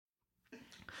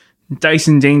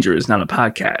Dyson Danger is not a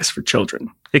podcast for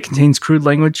children. It contains crude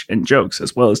language and jokes,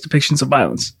 as well as depictions of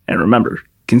violence. And remember,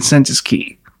 consent is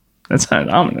key. That's kind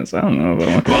of ominous. I don't know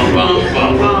about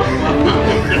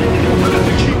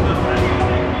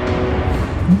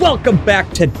Welcome back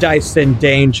to Dyson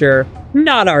Danger.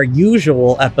 Not our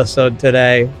usual episode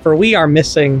today, for we are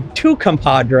missing two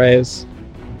compadres.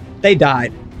 They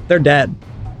died. They're dead.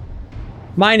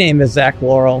 My name is Zach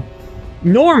Laurel.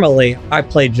 Normally, I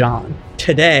play John.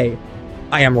 Today,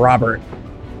 I am Robert.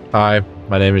 Hi,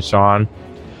 my name is Sean.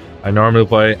 I normally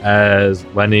play as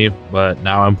Lenny, but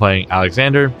now I'm playing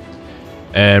Alexander.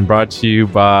 And brought to you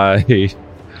by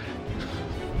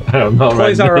I don't know,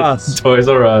 Toys R Us. Toys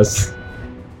R Us.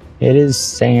 It is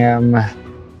Sam.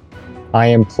 I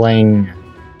am playing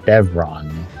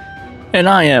Devron. And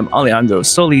I am Alejandro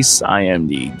Solis. I am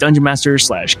the Dungeon Master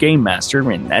 / Game Master,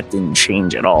 and that didn't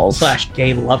change at all. /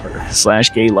 gay lover.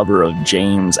 / gay lover of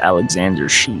James Alexander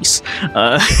Sheese.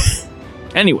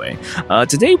 Anyway,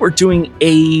 today we're doing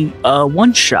a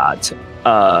one-shot,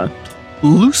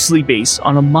 loosely based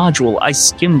on a module I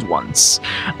skimmed once.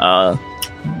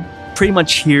 Pretty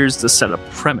much here's the setup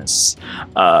premise.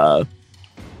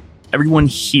 Everyone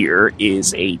here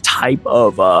is a type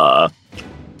of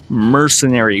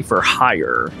mercenary for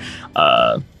hire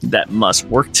that must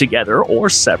work together or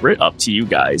separate, up to you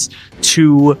guys,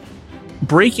 to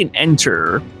break and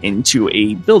enter into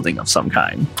a building of some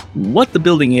kind. What the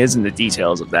building is and the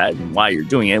details of that and why you're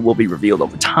doing it will be revealed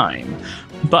over time.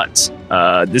 But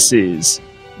this is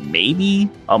maybe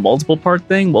a multiple part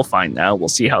thing. We'll find out. We'll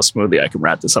see how smoothly I can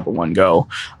wrap this up in one go,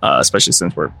 especially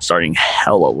since we're starting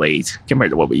hella late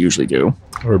compared to what we usually do.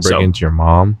 We're breaking into your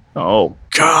mom. Oh,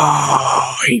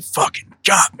 God, he fucking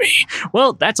got me.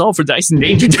 Well, that's all for Dyson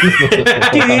Danger.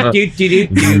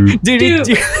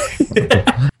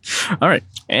 All right,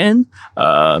 and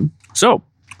so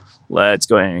let's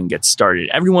go ahead and get started.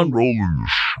 Everyone roll.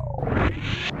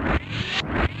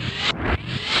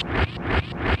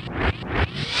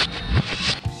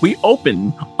 We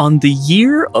open on the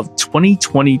year of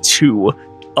 2022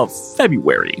 of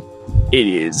February. It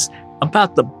is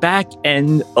about the back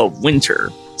end of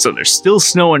winter, so there's still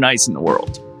snow and ice in the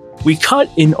world. We cut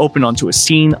and open onto a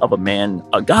scene of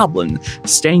a goblin,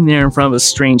 standing there in front of a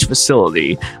strange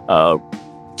facility,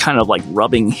 kind of like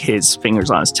rubbing his fingers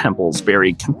on his temples,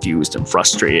 very confused and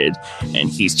frustrated.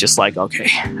 And he's just like, okay,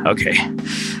 I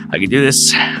can do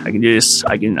this.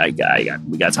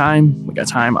 We got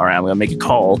time. All right, I'm gonna make a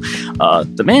call.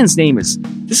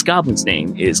 This goblin's name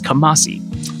is Kamasi.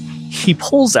 He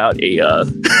pulls out a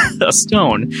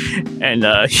stone and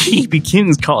he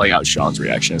begins calling out. Sean's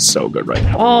reaction is so good right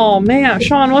now. Oh man,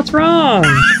 Sean, what's wrong?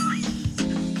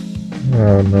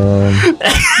 Oh no.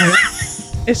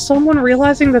 Is someone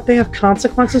realizing that they have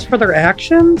consequences for their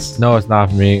actions? No, it's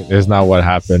not me. It's not what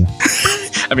happened.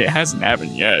 I mean, it hasn't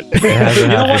happened yet. It hasn't You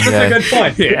know what? happened That's yet. a good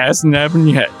point. It hasn't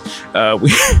happened yet.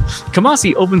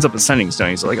 Kamasi opens up a sending stone.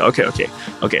 He's like, okay.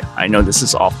 I know this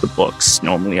is off the books.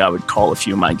 Normally, I would call a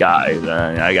few of my guys.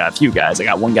 I got a few guys. I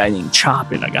got one guy named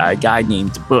Choppin. I got a guy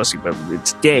named Bussy. But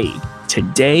today,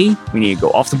 we need to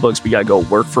go off the books. We got to go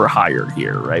work for hire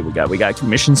here, right? We got to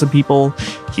commission some people.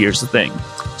 Here's the thing.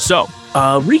 So,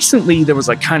 recently, there was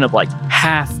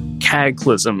half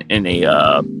cataclysm in a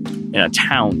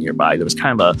town nearby. There was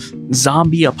kind of a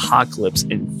zombie apocalypse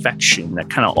infection that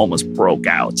kind of almost broke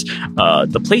out.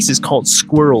 The place is called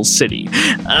Squirrel City.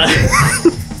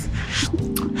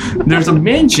 There's a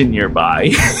mansion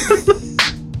nearby.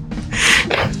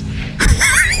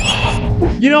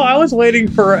 You know, I was waiting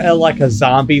for a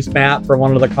zombies map for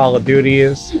one of the Call of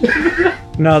Duties.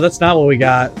 No, that's not what we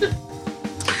got.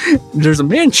 There's a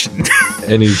mansion.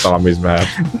 Any zombies map.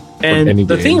 And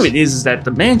the thing of it is that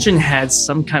the mansion had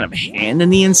some kind of hand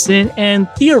in the incident, and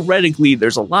theoretically,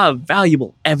 there's a lot of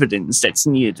valuable evidence that's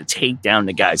needed to take down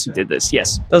the guys who did this.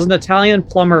 Yes. Does an Italian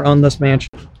plumber own this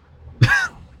mansion?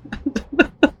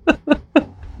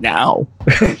 Now.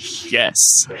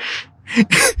 Yes.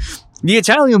 The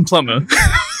Italian plumber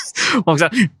walks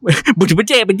out,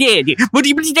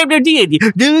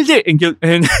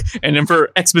 and then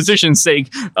for exposition's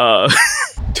sake,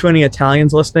 To any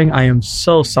Italians listening, I am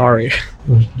so sorry.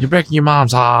 You're breaking your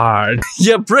mom's heart.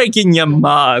 you're breaking your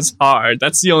ma's heart.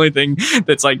 That's the only thing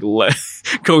that's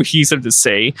cohesive to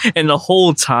say. And the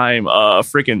whole time,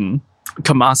 freaking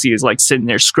Kamasi is sitting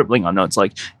there scribbling on notes,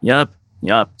 yep,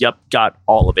 got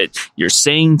all of it. You're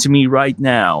saying to me right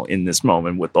now in this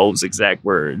moment with those exact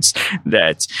words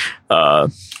that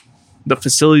the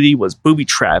facility was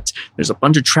booby-trapped. There's a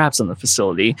bunch of traps on the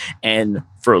facility, and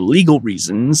for legal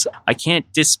reasons, I can't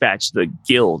dispatch the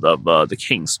guild of the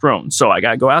King's Throne. So I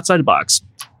gotta go outside the box.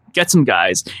 get some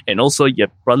guys, and also your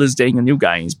brother's dating a new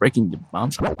guy and he's breaking your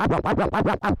mom's heart.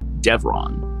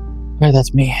 Devron. Right,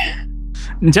 that's me.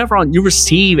 Devron, you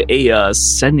receive a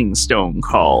sending stone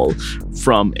call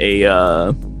from a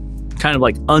kind of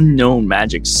like unknown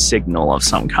magic signal of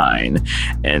some kind,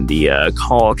 and the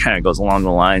call kind of goes along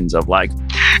the lines of like,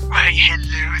 Why,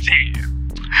 hello there.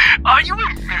 Are you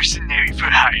a mercenary for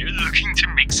hire looking to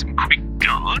make some quick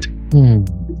gold?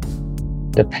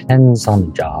 Depends on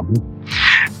the job.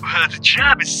 Well, the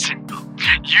job is simple.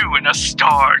 You and a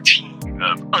star team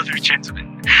of other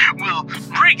gentlemen will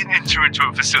break and enter into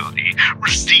a facility,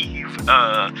 receive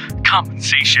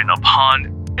compensation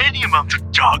upon any amount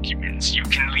of documents you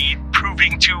can lead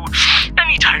proving to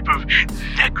any type of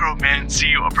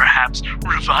necromancy or perhaps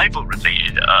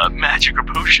revival-related magic or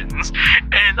potions,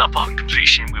 and upon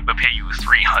completion we will pay you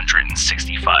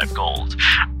 365 gold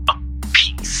a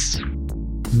piece.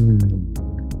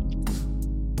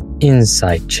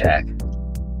 Insight check.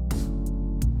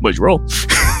 what'd you roll?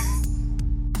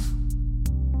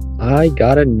 I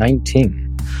got a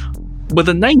 19. With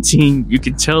a 19, you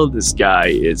can tell this guy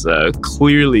is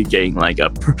clearly getting like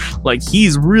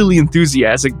he's really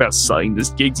enthusiastic about selling this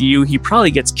gig to you. He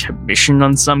probably gets commission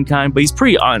on some kind, but he's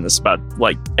pretty honest about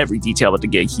like every detail about the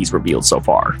gig he's revealed so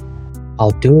far.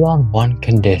 I'll do it on one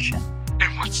condition.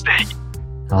 And what's that?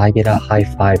 I get a high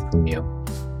five from you.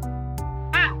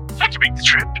 I can make the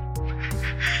trip.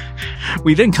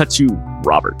 We then cut to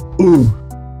Robert. Ooh.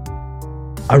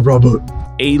 I Robert.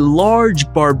 A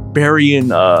large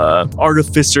barbarian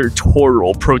artificer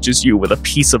Toro approaches you with a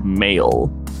piece of mail.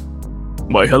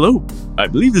 Why, hello. I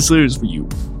believe this letter is for you.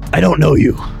 I don't know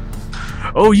you.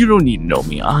 Oh, you don't need to know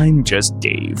me. I'm just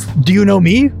Dave. Do you know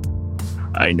me?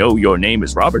 I know your name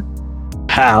is Robert.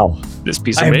 How? This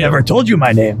piece of I've mail. never told you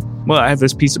my name. Well, I have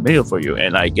this piece of mail for you,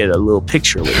 and I get a little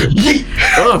picture later.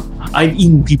 Oh, I've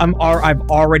eaten people. I've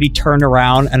already turned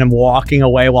around and I'm walking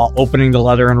away while opening the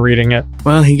letter and reading it.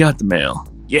 Well, he got the mail.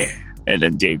 Yeah. And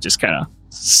then Dave just kind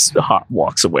of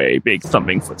walks away, big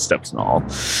thumping footsteps and all.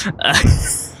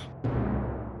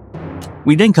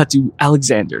 We then cut to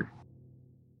Alexander.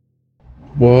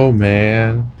 Whoa,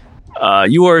 man.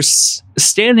 You are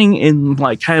standing in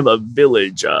like kind of a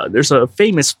village. There's a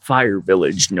famous fire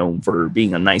village known for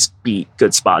being a nice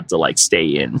good spot to like stay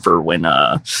in for when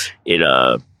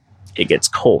it gets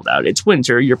cold out. It's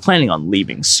winter. You're planning on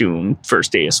leaving soon.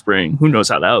 First day of spring. Who knows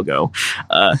how that'll go?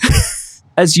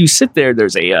 As you sit there,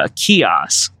 there's a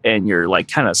kiosk, and you're like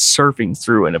kind of surfing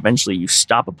through, and eventually you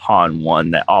stop upon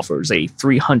one that offers a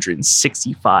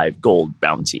 365 gold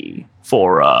bounty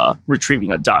for retrieving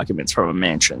documents from a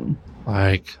mansion.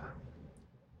 Like,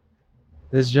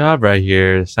 this job right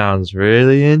here sounds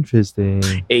really interesting.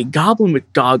 A goblin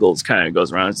with goggles kind of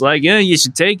goes around. It's like, yeah, you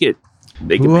should take it.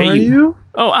 They can Who pay are you. you?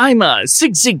 Oh, I'm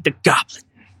Zig the Goblin.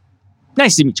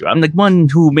 Nice to meet you. I'm the one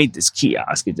who made this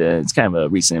kiosk. It's kind of a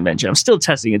recent invention. I'm still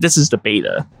testing it. This is the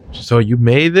beta. So you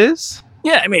made this?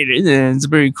 Yeah, I made it. It's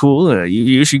very cool.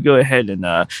 You should go ahead and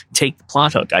take the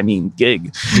plot hook. I mean,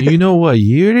 gig. Do you know what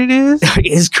year it is? It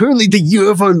is currently the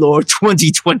year of our Lord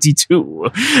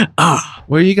 2022.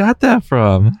 Where you got that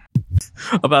from?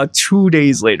 About 2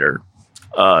 days later,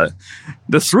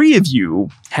 the three of you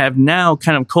have now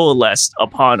kind of coalesced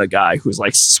upon a guy who's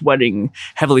like sweating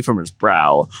heavily from his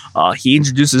brow. He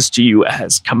introduces to you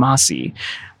as Kamasi.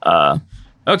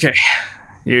 Okay,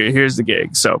 here's the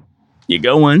gig. So you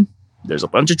go in. There's a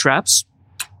bunch of traps.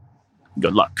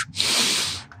 Good luck.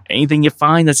 Anything you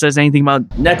find that says anything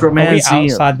about necromancy. Are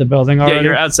we outside the building already? Yeah,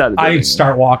 you're outside the building. I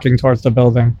start walking towards the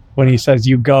building. When he says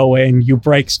you go in, you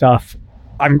break stuff,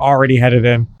 I'm already headed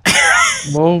in.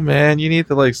 Whoa, man, you need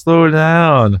to like slow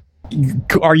down.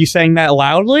 Are you saying that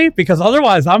loudly? Because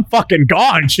otherwise I'm fucking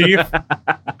gone, Chief.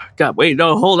 God, wait,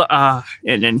 no, hold on.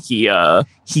 And then he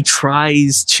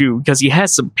tries to, because he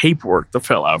has some paperwork to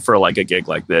fill out for like a gig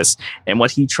like this. And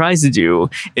what he tries to do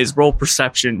is roll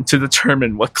perception to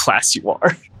determine what class you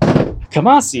are.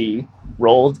 Kamasi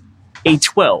rolled a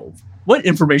 12. What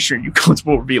information are you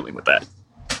comfortable revealing with that?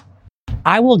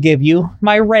 I will give you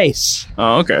my race.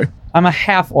 Oh, okay. I'm a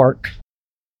half-orc.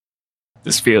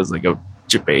 This feels like a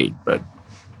debate, but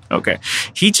okay.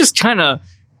 He just kind of,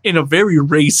 in a very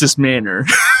racist manner,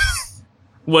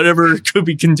 whatever could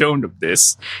be condoned of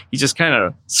this, he just kind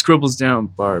of scribbles down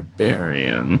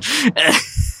barbarian.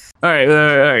 All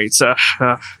right. So,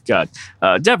 God,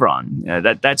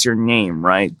 Devron, that's your name,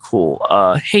 right? Cool.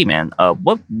 Hey, man,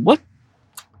 what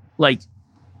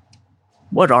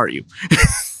are you?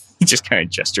 He just kind of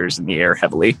gestures in the air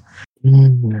heavily.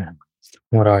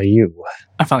 What are you?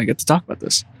 I finally get to talk about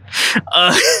this.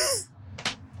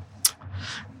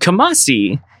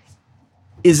 Kamasi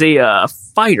is a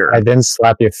fighter. I then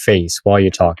slap your face while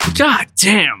you're talking. God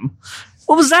damn.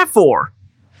 What was that for?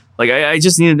 Like, I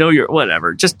just need to know your...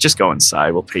 Whatever. Just go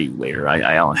inside. We'll pay you later.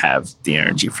 I don't have the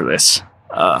energy for this.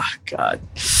 God.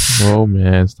 Oh,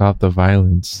 man. Stop the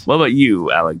violence. What about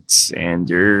you,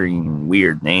 Alexander?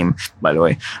 Weird name, by the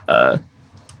way.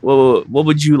 What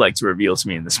would you like to reveal to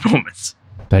me in this moment?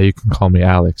 That you can call me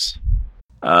Alex.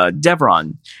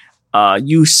 Devron,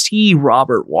 you see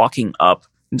Robert walking up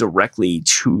directly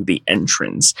to the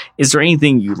entrance. Is there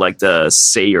anything you'd like to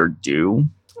say or do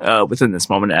within this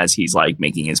moment as he's like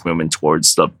making his movement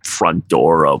towards the front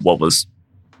door of what was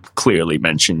clearly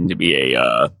mentioned to be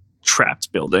a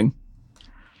trapped building?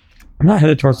 I'm not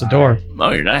headed towards the door.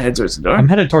 Oh, you're not headed towards the door? I'm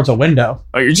headed towards a window.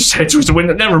 Oh, you're just headed towards the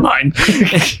window? Never mind.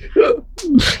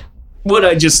 What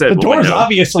I just said. The door's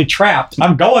obviously trapped.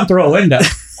 I'm going through a window.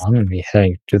 I'm going to be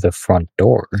heading to the front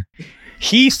door.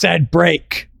 He said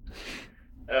break.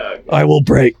 I will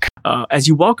break. As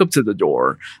you walk up to the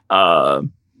door,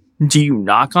 do you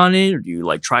knock on it or do you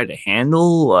like try to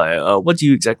handle? What do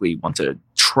you exactly want to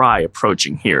try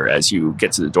approaching here as you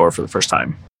get to the door for the first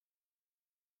time?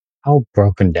 How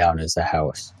broken down is the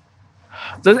house?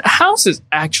 The house is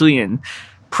actually in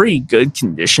pretty good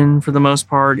condition for the most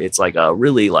part. It's like a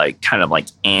really like kind of like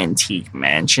antique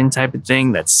mansion type of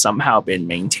thing that's somehow been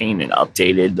maintained and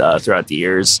updated throughout the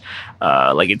years.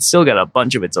 Like it's still got a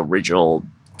bunch of its original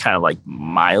kind of like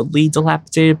mildly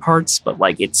dilapidated parts, but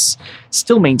like it's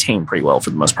still maintained pretty well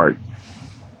for the most part.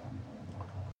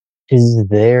 Is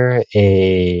there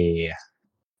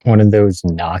one of those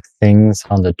knock things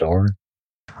on the door?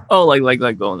 Oh, like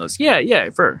going those. Yeah,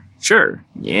 for sure.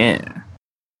 Yeah.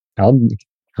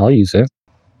 I'll use it.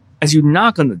 As you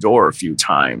knock on the door a few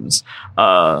times,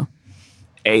 a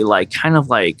like kind of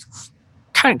like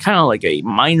a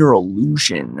minor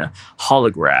illusion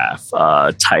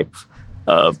holograph type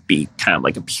of beat kind of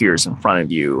like appears in front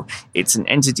of you. It's an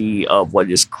entity of what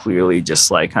is clearly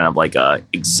just like kind of like a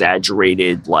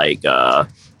exaggerated like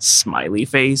smiley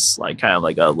face, like kind of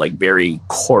like a like very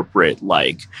corporate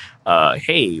like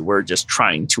hey, we're just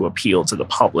trying to appeal to the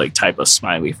public type of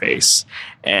smiley face,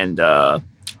 and a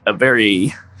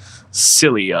very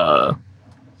silly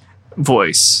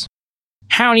voice.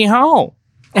 Howdy ho!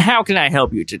 How can I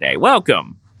help you today?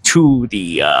 Welcome to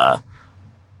the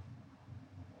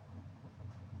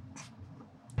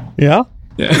Yeah?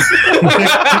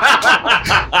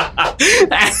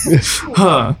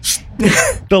 Huh.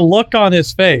 The look on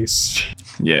his face.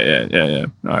 Yeah.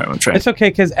 All right, I'm trying. It's okay,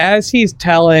 because as he's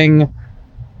telling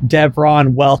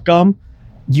Devron welcome,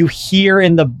 you hear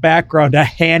in the background a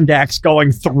hand axe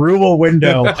going through a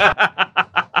window.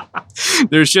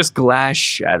 There's just glass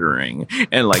shattering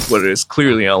and like what is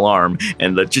clearly an alarm,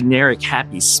 and the generic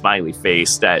happy smiley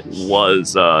face that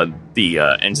was the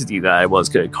entity that I was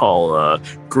going to call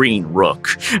Green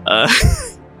Rook.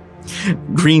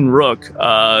 Green Rook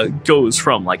goes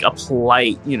from like a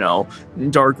polite,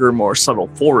 darker, more subtle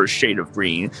forest shade of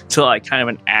green to like kind of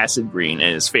an acid green,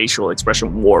 and his facial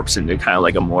expression warps into kind of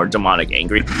like a more demonic,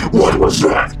 angry. What was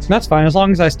that? That's fine. As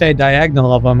long as I stay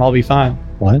diagonal of him, I'll be fine.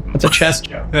 What? It's a chest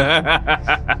joke.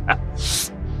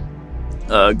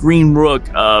 Green Rook,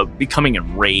 becoming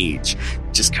enraged,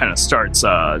 just kind of starts.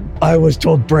 I was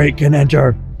told break and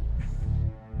enter.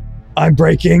 I'm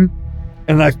breaking,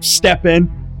 and I step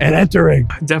in and entering.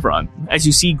 Devron, as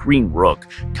you see Green Rook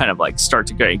kind of like start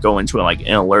to go into like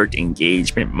an alert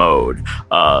engagement mode,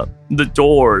 the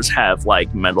doors have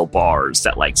like metal bars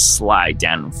that like slide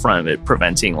down in front of it,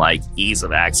 preventing like ease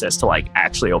of access to like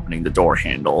actually opening the door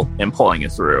handle and pulling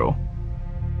it through.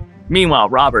 Meanwhile,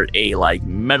 Robert, a like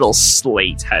metal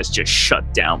slate has just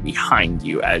shut down behind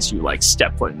you as you like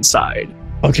step foot inside.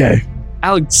 Okay.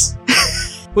 Alex,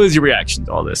 what is your reaction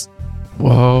to all this?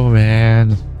 Whoa,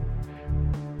 man.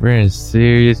 We're in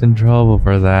serious trouble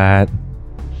for that.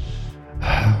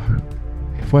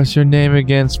 What's your name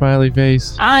again, smiley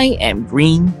face? I am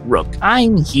Green Rook.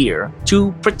 I'm here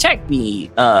to protect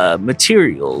the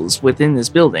materials within this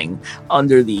building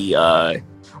under the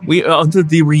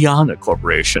Rihanna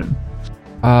Corporation.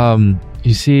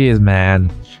 You see,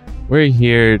 man, we're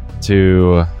here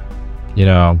to,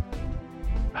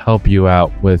 help you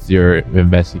out with your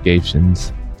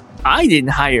investigations. I didn't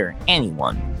hire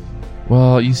anyone.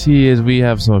 Well, you see, is we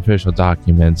have some official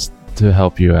documents to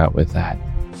help you out with that.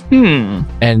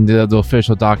 And the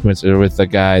official documents are with the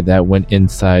guy that went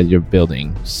inside your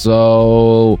building.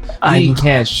 So I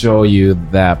can't show you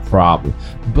that problem.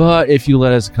 But if you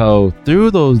let us go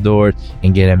through those doors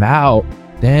and get him out,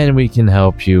 then we can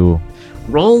help you.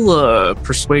 Roll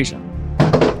persuasion.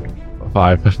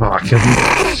 5.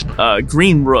 Fuck.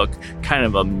 Green Rook kind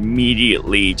of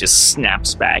immediately just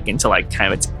snaps back into like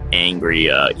kind of its angry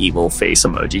evil face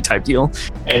emoji type deal,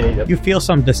 and You feel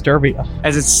some Disturbia.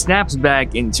 as it snaps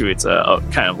back into its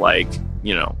kind of like,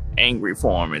 you know, angry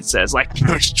form, it says like,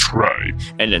 nice try.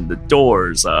 And then the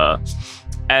doors,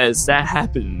 as that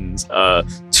happens,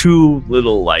 two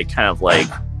little like kind of like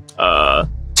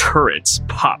turrets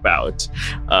pop out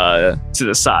to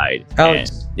the side. Alex.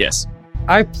 And, yes,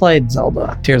 I played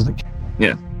Zelda Tears of the Kingdom.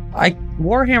 Yeah.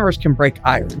 Warhammers can break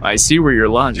iron. I see where your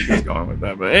logic is going with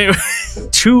that, but anyway,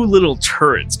 two little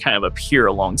turrets kind of appear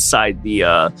alongside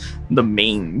the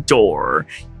main door,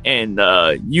 and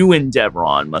you and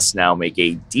Devron must now make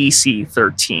a DC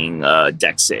 13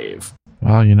 deck save.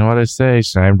 Well, you know what I say.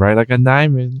 Shine bright like a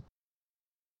diamond.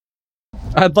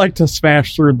 I'd like to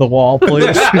smash through the wall,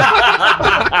 please.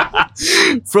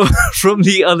 from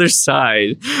the other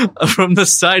side, from the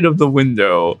side of the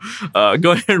window,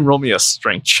 go ahead and roll me a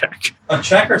strength check. A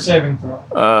check or saving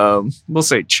throw? We'll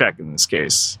say check in this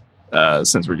case,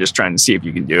 since we're just trying to see if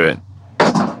you can do it.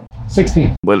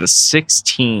 16. With a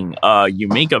 16, you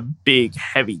make a big,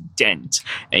 heavy dent,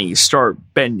 and you start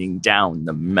bending down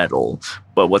the metal.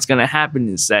 But what's going to happen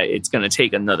is that it's going to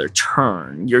take another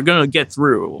turn. You're going to get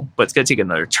through, but it's going to take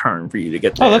another turn for you to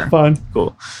get there. Oh, that's fun.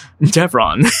 Cool.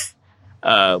 Devron,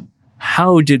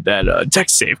 how did that deck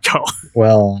save go?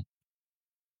 Well,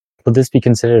 would this be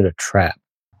considered a trap?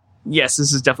 Yes,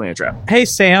 this is definitely a trap. Hey,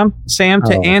 Sam. Sam,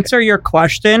 to Oh, okay. answer your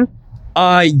question,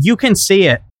 you can see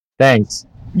it. Thanks.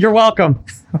 You're welcome.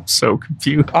 I'm so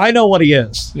confused. I know what he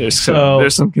is. There's So-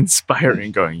 some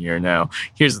conspiring going here now.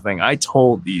 Here's the thing. I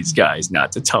told these guys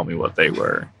not to tell me what they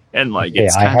were. And like, Okay,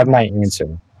 it's I kind have my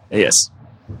answer. yes.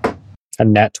 A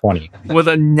nat 20. With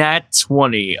a nat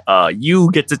 20, you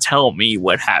get to tell me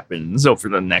what happens over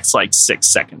the next like 6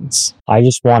 seconds. I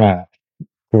just want to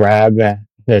grab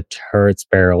the turret's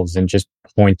barrels and just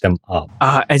point them up.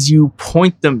 As you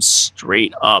point them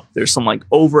straight up, there's some like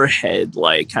overhead,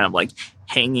 like kind of like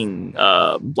hanging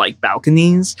like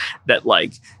balconies that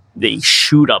like they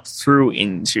shoot up through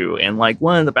into, and like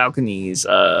one of the balconies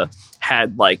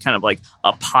had like kind of like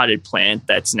a potted plant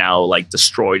that's now like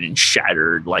destroyed and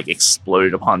shattered, like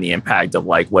exploded upon the impact of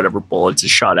like whatever bullets is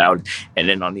shot out. And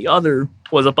then on the other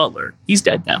was a butler. He's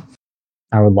dead now.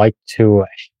 I would like to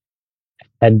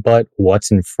headbutt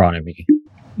what's in front of me.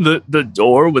 The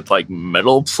door with like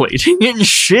metal plating and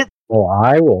shit. Well,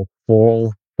 I will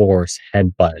full force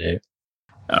headbutt it.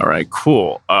 All right,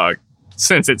 cool.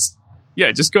 Since it's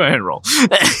just go ahead and roll.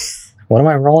 What am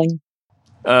I rolling?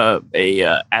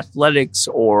 A athletics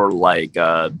or like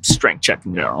strength check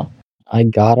in general. I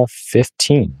got a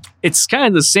 15. It's kind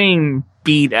of the same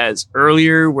beat as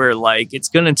earlier, where like it's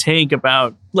gonna take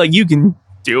about like you can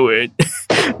do it,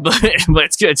 but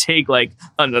it's gonna take like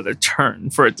another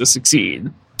turn for it to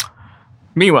succeed.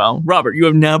 Meanwhile, Robert, you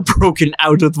have now broken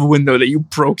out of the window that you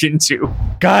broke into.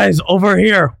 Guys, over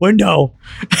here. Window.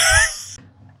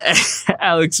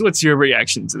 Alex, what's your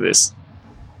reaction to this?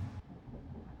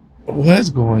 What's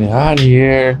going on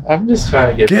here? I'm just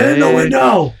trying to Get in the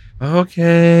window.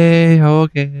 Okay.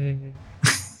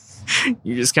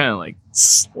 You just kind of like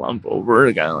slump over,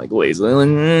 kind of like lazily,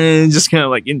 like, just kind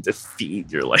of like in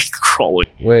defeat. You're like crawling.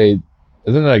 Wait,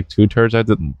 isn't it like 2 turrets?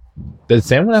 Did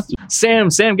Sam have to? Sam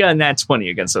got a nat 20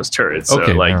 against those turrets, so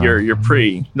Okay, like alright. you're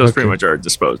pretty. Those pretty Okay. much are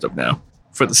disposed of now,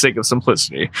 for the sake of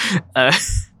simplicity.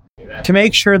 To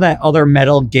make sure that other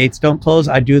metal gates don't close,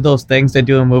 I do those things they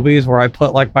do in movies where I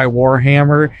put like my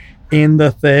Warhammer in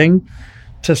the thing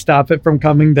to stop it from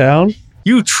coming down.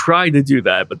 You try to do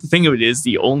that, but the thing of it is,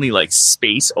 the only like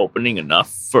space opening enough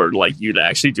for like you to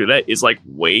actually do that is like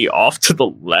way off to the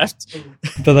left.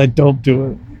 That I don't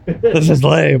do it. This is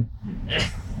lame.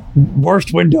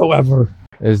 Worst window ever.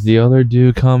 Is the other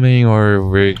dude coming or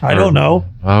I don't know.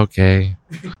 Okay.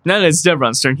 Now that it's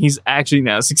Devron's turn, he's actually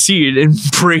now succeeded in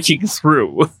breaking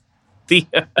through.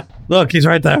 Look, he's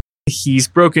right there. He's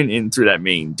broken in through that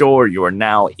main door. You are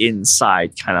now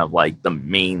inside kind of like the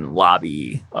main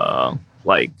lobby,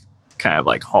 like kind of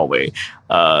like hallway,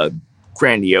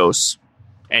 grandiose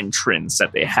entrance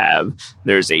that they have.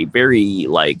 There's a very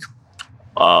like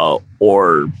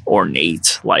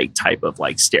ornate like type of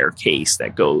like staircase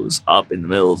that goes up in the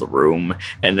middle of the room,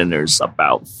 and then there's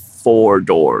about 4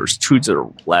 doors, 2 to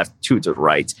the left, 2 to the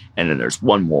right, and then there's 2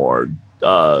 more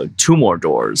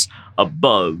doors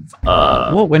above.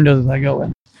 What window does I go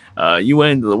in? You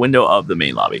went into the window of the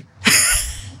main lobby.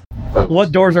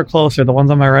 What doors are closer? The ones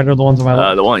on my right or the ones on my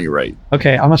left? The one on your right.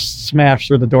 Okay, I'm gonna smash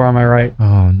through the door on my right.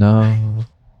 Oh no.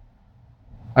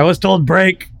 I was told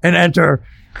break and enter.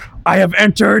 I have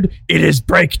entered. It is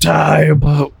break time.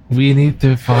 But we need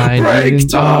to find Break it.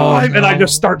 time! Oh, And I no.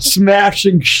 just start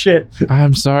smashing shit.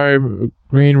 I'm sorry,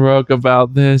 Green Rook,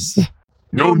 about this.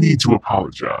 No need to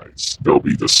apologize. They'll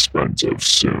be dispensed of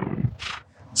soon.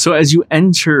 So as you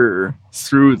enter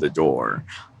through the door,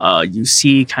 you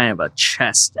see kind of a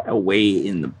chest away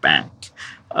in the back.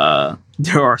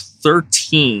 There are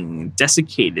 13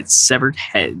 desiccated, severed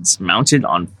heads mounted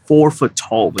on 4-foot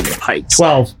tall wooden pikes.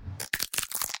 12.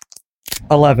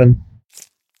 11.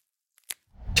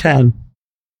 10.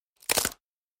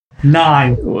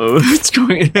 9. Whoa, what's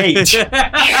going 8. 7.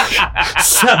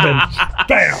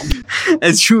 Bam.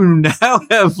 As you now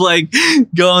have like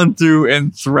gone through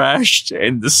and thrashed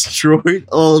and destroyed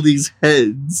all these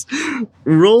heads,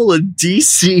 roll a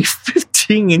DC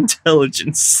 15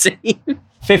 intelligence save.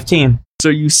 15. So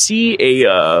you see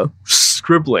a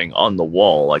scribbling on the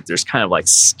wall, like there's kind of like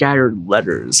scattered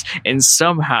letters, and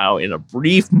somehow in a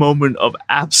brief moment of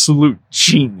absolute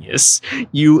genius,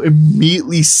 you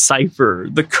immediately cipher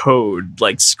the code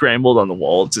like scrambled on the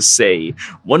wall to say,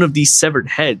 one of these severed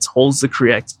heads holds the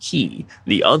correct key,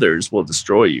 the others will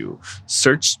destroy you.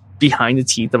 Search behind the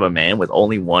teeth of a man with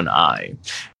only one eye.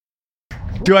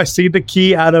 Do I see the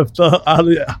key on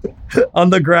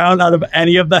the ground out of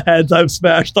any of the heads I've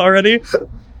smashed already?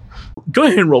 Go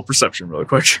ahead and roll perception really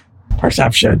quick.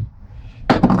 Perception.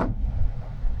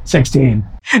 16.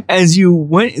 As you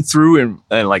went through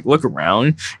and like look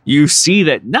around, you see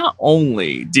that not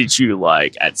only did you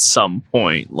like at some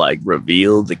point like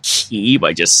reveal the key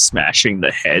by just smashing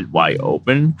the head wide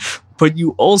open, but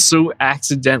you also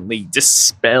accidentally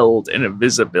dispelled an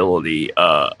invisibility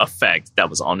effect that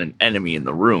was on an enemy in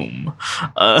the room.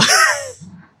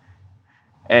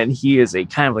 And he is a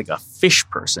kind of like a fish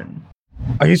person.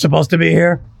 Are you supposed to be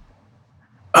here?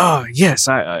 Oh, yes,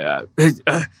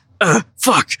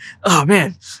 fuck. Oh,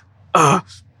 man.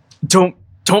 Don't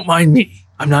mind me.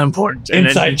 I'm not important. And then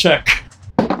Inside check.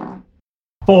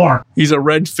 4. he's a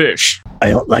red fish.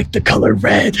 I don't like the color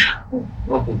red.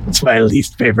 It's my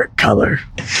least favorite color.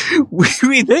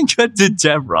 We then cut to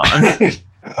Devron.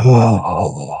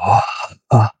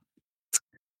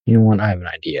 You know what? I have an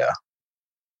idea.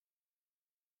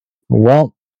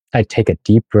 Well, I take a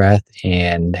deep breath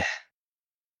and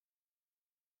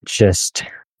just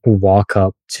walk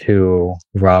up to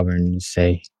Robin and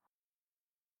say,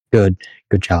 good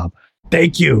job.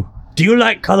 Thank you. Do you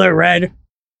like color red?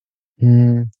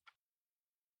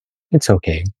 It's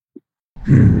okay.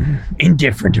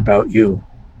 Indifferent about you.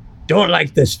 Don't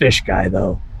like this fish guy,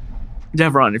 though.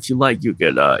 Devron, if you like, you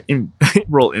could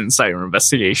roll insight or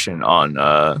investigation on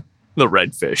the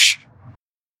red fish.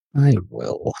 I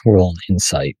will roll an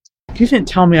insight. You didn't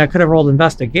tell me I could have rolled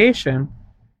investigation.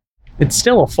 It's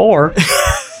still a 4.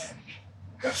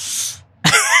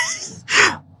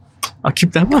 I'll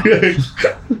keep that in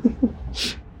mind.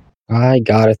 I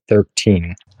got a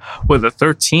 13. With a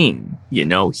 13, you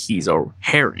know he's a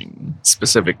herring,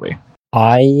 specifically.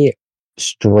 I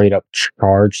straight up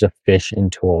charge the fish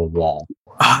into a wall.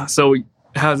 So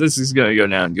how this is going to go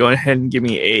down? Go ahead and give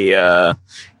me a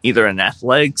either an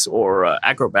athletics or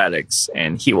acrobatics,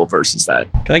 and he will versus that.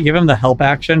 Can I give him the help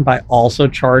action by also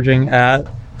charging at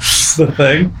the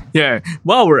thing? Yeah.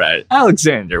 While we're at it,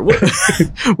 Alexander, what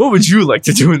would you like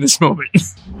to do in this moment?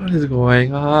 What is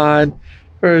going on?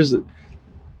 There's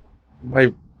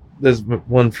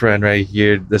one friend right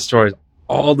here destroys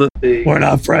all the things. We're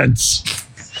not friends.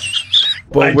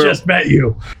 But I just met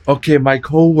you. Okay, my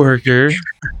coworker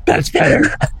That's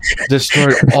better.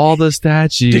 destroyed all the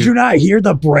statues. Did you not hear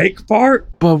the break part?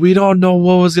 But we don't know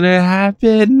what was gonna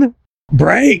happen.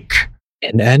 Break.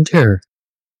 And enter.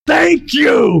 Thank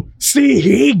you. See,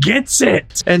 he gets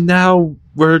it. And now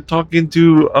we're talking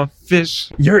to a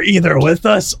fish. You're either with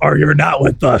us or you're not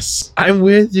with us. I'm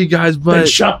with you guys, Then but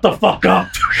shut the fuck up.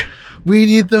 we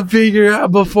need to figure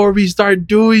out before we start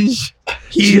doing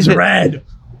He's shit. red.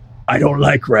 I don't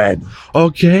like red.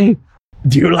 Okay.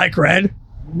 Do you like red?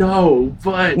 No,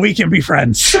 but We can be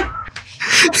friends.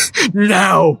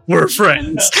 Now we're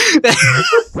friends.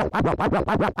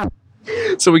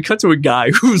 So we cut to a guy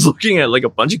who's looking at like a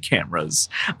bunch of cameras,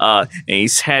 and he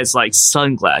has like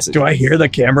sunglasses. Do I hear the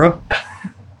camera?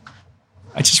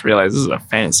 I just realized this is a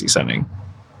fantasy setting.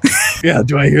 Yeah,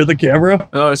 do I hear the camera?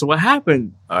 Oh, so what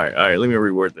happened? All right, let me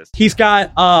reword this. He's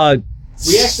got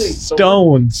We actually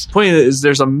stones. Point is,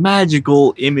 there's a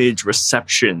magical image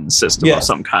reception system of Yes.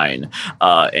 some kind,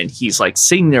 and he's like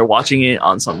sitting there watching it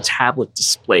on some tablet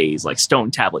displays, like stone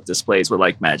tablet displays with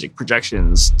like magic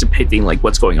projections depicting like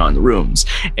what's going on in the rooms.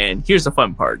 And here's the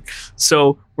fun part.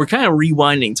 So we're kind of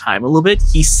rewinding time a little bit.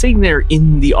 He's sitting there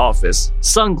in the office,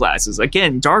 sunglasses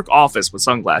again, dark office with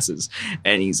sunglasses,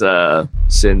 and he's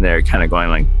sitting there kind of going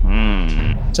like,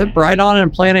 Is it bright on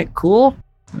and Planet Cool?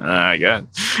 I guess.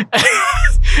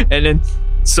 And then,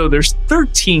 so there's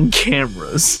 13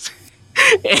 cameras,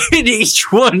 and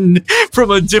each one from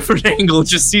a different angle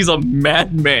just sees a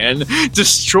madman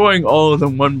destroying all of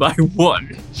them one by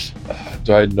one.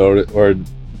 Do I notice, or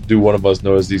do one of us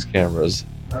notice these cameras?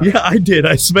 Yeah, I did.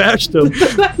 I smashed them.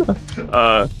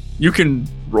 You can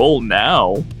roll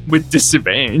now with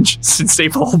disadvantage since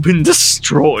they've all been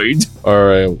destroyed. All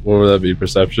right, what would that be?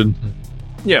 Perception?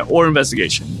 Yeah, or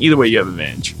investigation. Either way, you have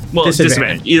advantage. Well,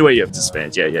 disadvantage. Either way, you have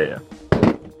disadvantage. Yeah.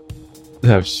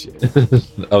 Oh shit!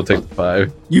 I'll take the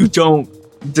 5. You don't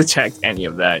detect any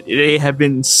of that. They have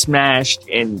been smashed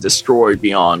and destroyed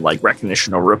beyond like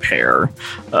recognition or repair,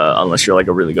 unless you're like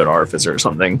a really good artificer or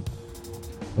something.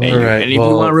 And All right. any of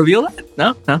you want to reveal that?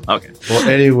 No? Okay. Well,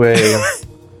 anyway,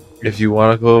 if you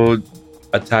want to go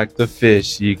attack the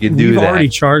fish, you can do We've that. already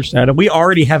charged at him. We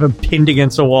already have him pinned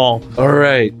against a wall. All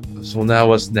right. So now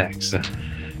what's next?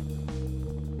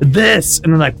 This,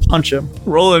 and then I punch him.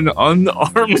 Roll an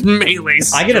unarmed melee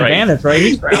strike. I get advantage, right?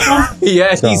 He's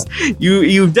Yeah, So-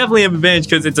 you definitely have advantage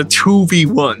because it's a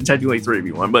 2v1, technically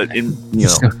 3v1, but in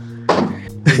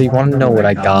So you want to know what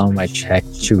I got on my check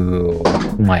to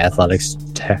my athletics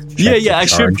check? yeah, I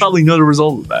should probably know the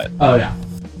result of that. Oh, yeah.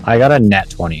 I got a nat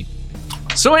 20.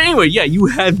 So anyway, yeah, you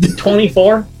had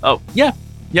 24 oh yeah,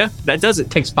 that does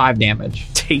it. takes 5 damage.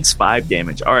 Takes 5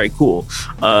 damage. All right, cool.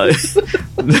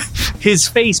 His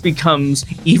face becomes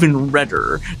even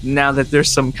redder now that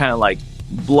there's some kind of like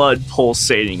blood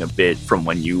pulsating a bit from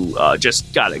when you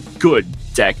just got a good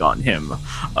deck on him.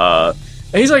 And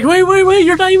he's like, wait,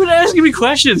 you're not even asking me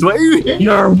questions. Why are you here?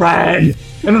 You're red.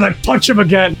 And then I punch him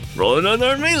again. Roll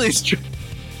another melee strike.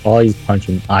 While he's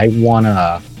punching, I want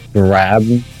to grab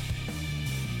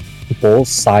both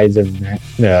sides of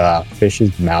the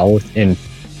fish's mouth and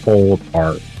pull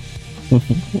apart.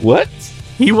 What?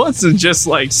 He wants to just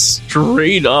like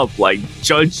straight up like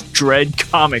Judge Dredd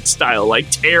comic style, like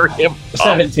tear him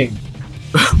 17.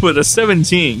 up. With a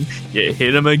 17. You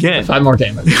hit him again 5 more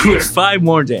damage. with 5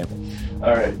 more damage.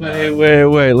 All right.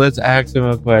 Wait. Let's ask him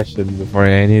a question before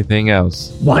anything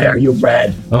else. Why are you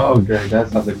red? Oh, great.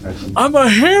 That's not the question. I'm a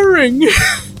herring.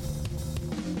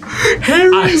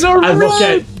 Herrings are I red. look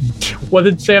at, what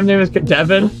did Sam's name is?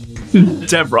 Devin?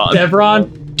 Devron.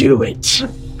 Devron? Do it.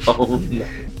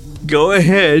 Go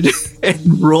ahead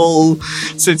and roll,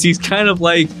 since he's kind of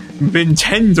like been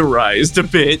tenderized a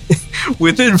bit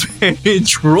with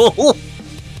advantage. Roll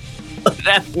an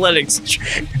athletics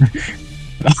check.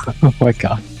 Oh my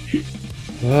god.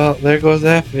 Well, there goes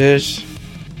that fish.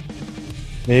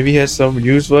 Maybe he has some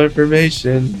useful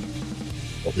information.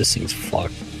 Oh, this thing's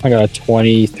fucked. I got a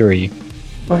 23.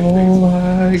 Oh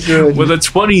my goodness. With a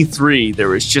 23, there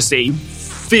was just a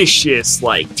vicious,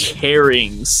 like,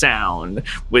 tearing sound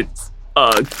with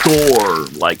gore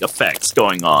like effects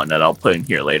going on that I'll put in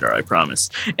here later, I promise.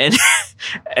 And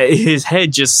his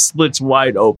head just splits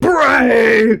wide open.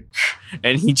 Break!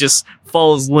 And he just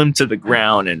falls limp to the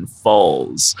ground and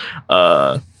falls.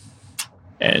 Yeah,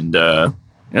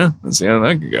 let's see how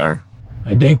that could go.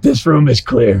 I think this room is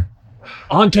clear.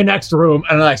 On to next room,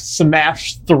 and I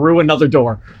smash through another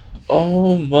door.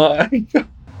 Oh my god.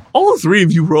 All 3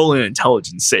 of you roll an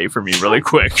intelligence save for me really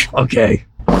quick. Okay.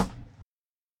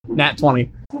 Nat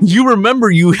 20. You remember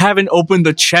you haven't opened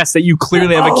the chest that you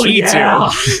clearly have a key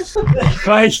to.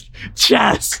 Christ,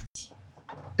 chest.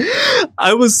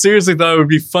 I was seriously thought it would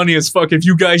be funny as fuck if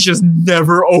you guys just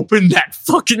never opened that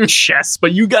fucking chest,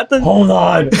 but you got the... Hold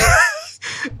on.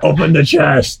 Open the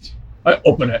chest. I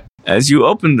open it. As you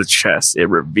open the chest, it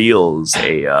reveals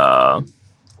a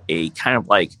kind of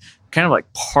like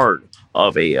part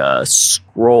of a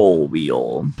scroll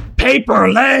wheel.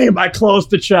 Paper lame. I close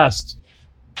the chest.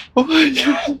 Oh my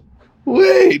god.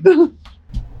 Wait.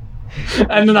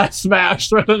 And then I smash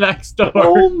through the next door.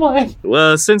 Oh my.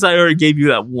 Well, since I already gave you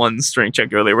that one strength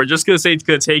check earlier, we're just gonna say it's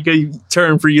gonna take a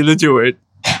turn for you to do it.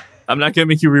 I'm not gonna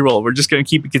make you reroll. We're just gonna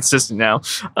keep it consistent now.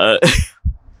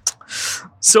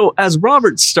 So as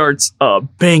Robert starts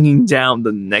banging down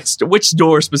the next door, which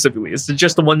door specifically? Is it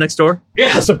just the one next door?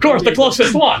 Yes, of course, the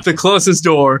closest one. The closest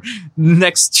door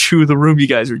next to the room you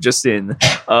guys were just in.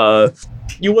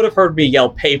 You would have heard me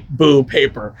yell, boo,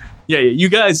 paper. Yeah, you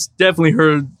guys definitely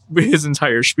heard his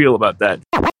entire spiel about that.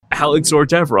 Alex or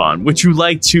Devron, would you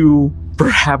like to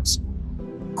perhaps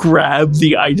grab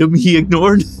the item he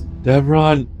ignored?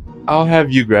 Devron, I'll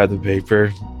have you grab the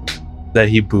paper that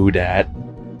he booed at.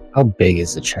 How big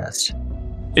is the chest?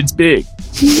 It's big.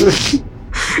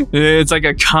 It's like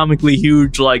a comically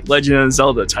huge, like Legend of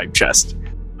Zelda type chest.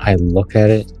 I look at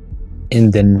it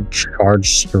and then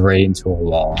charge straight into a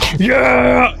wall.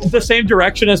 Yeah! The same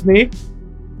direction as me?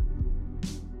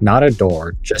 Not a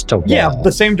door, just a wall. Yeah,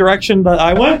 the same direction that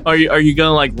I went? Are you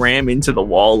gonna like ram into the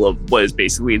wall of what is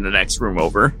basically the next room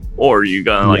over, or are you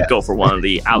gonna like go for one of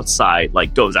the outside,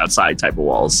 like goes outside type of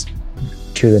walls?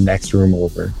 To the next room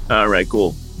over. All right,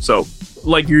 cool. So,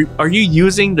 like, are you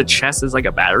using the chest as like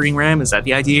a battering ram? Is that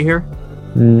the idea here?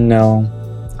 No,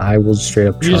 I will straight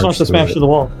up. He just wants to smash through the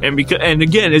wall. And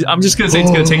again, I'm just gonna say it's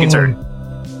gonna take a turn.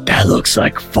 That looks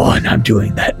like fun. I'm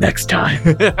doing that next time.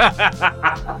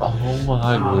 Oh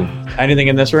my god. Anything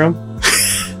in this room?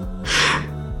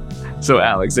 So,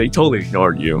 Alex, they totally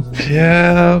ignored you.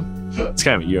 Yeah. It's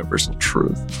kind of a universal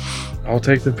truth. I'll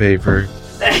take the paper.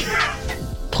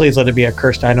 Please let it be a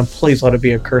cursed item. Please let it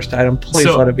be a cursed item. Please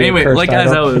let it be a cursed like item.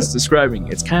 as I was describing,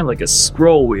 it's kind of like a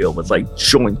scroll wheel with like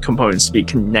joint components to be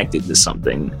connected to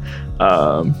something.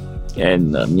 We'll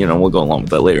go along with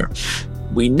that later.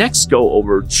 We next go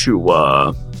over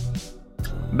to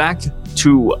back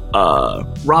to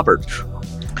Robert.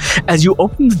 As you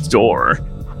open the door,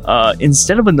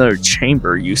 instead of another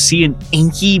chamber, you see an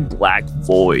inky black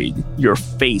void, your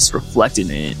face reflected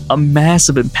in it, a mass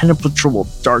of impenetrable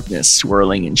darkness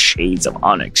swirling in shades of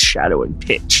onyx, shadow, and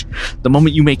pitch. The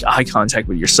moment you make eye contact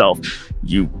with yourself,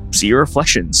 you see your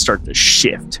reflection start to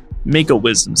shift. Make a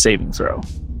wisdom saving throw.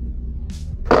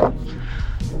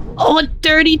 Oh, a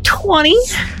dirty 20.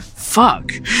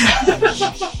 Fuck.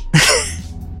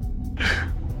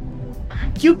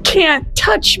 You can't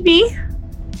touch me.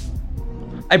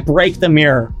 I break the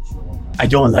mirror. I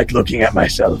don't like looking at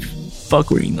myself.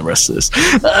 Fuck reading the rest of this.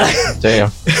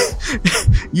 Damn.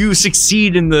 You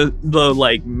succeed in the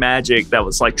like magic that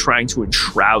was like trying to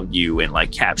enshroud you and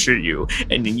like capture you,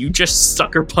 and then you just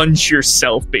sucker punch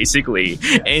yourself basically,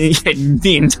 and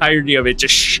the entirety of it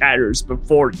just shatters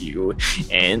before you,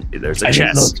 and there's a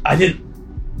chest.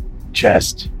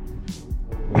 Chest.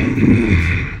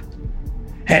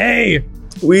 Hey!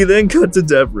 We then cut to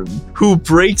Devron, who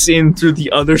breaks in through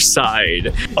the other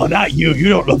side. Oh, not you. You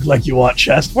don't look like you want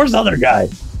chest. Where's the other guy?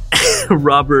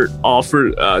 Robert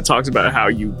talks about how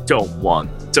you don't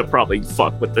want to probably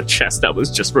fuck with the chest that was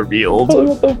just revealed.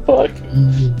 What the fuck?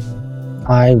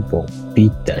 I will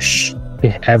beat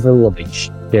the ever-loving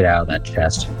shit out of that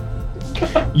chest.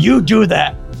 You do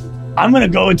that. I'm gonna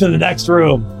go into the next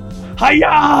room.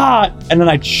 Hiya! And then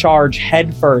I charge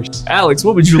head first. Alex,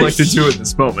 what would you like to do at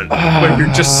this moment? When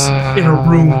you're just in a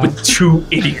room with two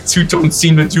idiots who don't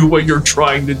seem to do what you're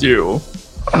trying to do.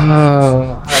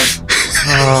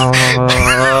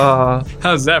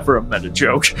 How's that for a meta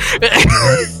joke?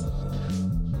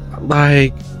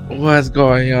 Like, what's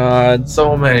going on?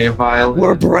 So many violence.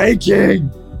 We're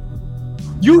breaking.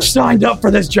 You signed up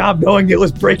for this job knowing it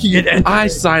was breaking and entering. I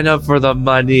sign up for the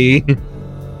money.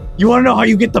 You want to know how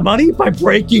you get the money? By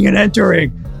breaking and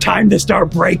entering. Time to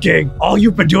start breaking. All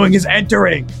you've been doing is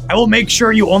entering. I will make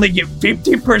sure you only get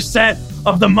 50%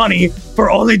 of the money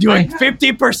for only doing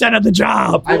 50% of the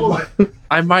job.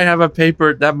 I might have a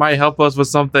paper that might help us with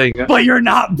something. But you're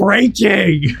not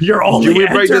breaking. You're only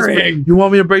entering. You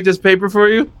want me to break this paper for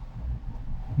you?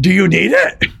 Do you need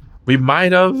it? We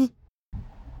might have.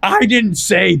 I didn't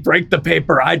say break the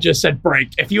paper. I just said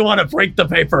break. If you want to break the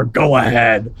paper, go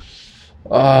ahead.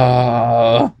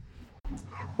 Roll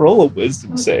a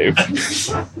wisdom save.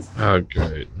 Oh,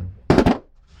 great.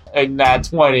 And nat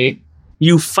 20.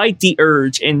 You fight the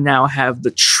urge and now have the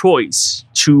choice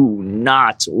to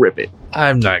not rip it.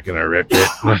 I'm not gonna rip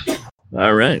it.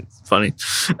 All right. Funny.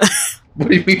 What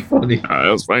do you mean funny? That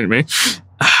was funny to me.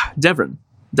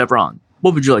 Devron,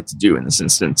 what would you like to do in this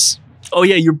instance? Oh,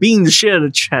 yeah, you're beating the shit out of the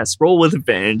chest. Roll with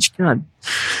advantage. God.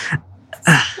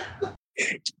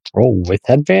 Roll with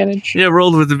advantage? Yeah,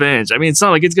 roll with advantage. I mean, it's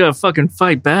not like it's gonna fucking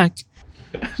fight back.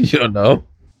 You don't know.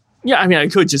 Yeah, I mean, I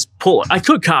could just pull it. I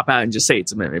could cop out and just say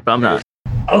it's a minute, but I'm not.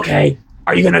 Okay.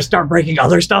 Are you going to start breaking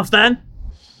other stuff then?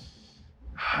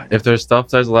 If there's stuff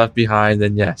that's left behind,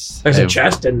 then yes. There's a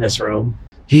chest in this room.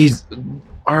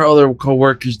 Our other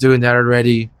co-worker's doing that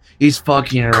already. He's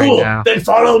fucking it right now. Then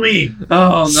follow me.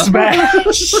 Oh, no.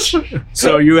 Smash.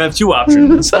 So you have two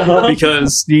options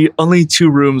because the only two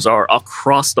rooms are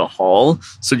across the hall.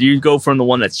 So do you go from the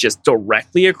one that's just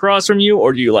directly across from you,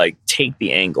 or do you like take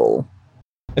the angle?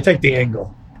 I take the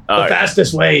angle. All The right.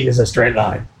 fastest way is a straight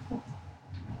line.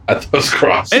 I thought it was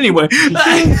crossed. Anyway,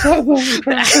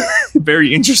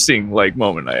 very interesting like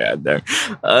moment I had there.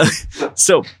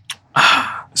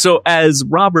 So as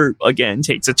Robert again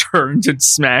takes a turn to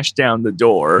smash down the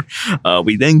door,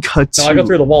 we then cut to. No, I go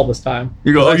through the wall this time.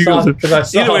 You go. Because I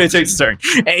saw. Either way, it takes a turn.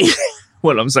 Hey,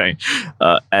 what I'm saying,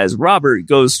 as Robert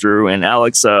goes through and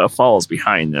Alex falls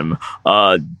behind him.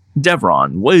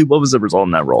 Devron, what was the result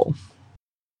in that roll?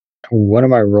 What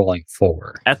am I rolling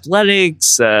for?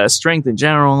 Athletics, strength in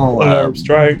general, Unarmed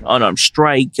strike. unarmed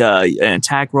strike, an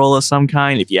attack roll of some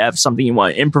kind. If you have something you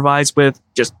want to improvise with,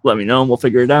 just let me know and we'll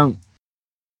figure it out.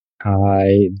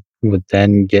 I would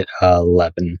then get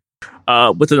 11.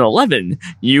 With an 11,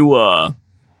 you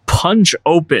punch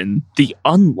open the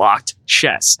unlocked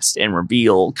chest and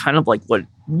reveal kind of like what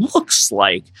looks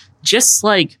like just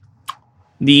like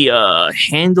the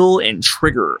handle and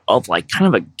trigger of like kind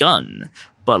of a gun,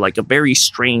 but like a very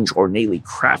strange, ornately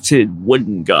crafted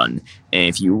wooden gun. And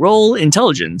if you roll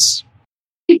intelligence,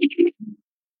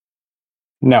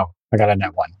 No, I got a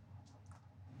net 1.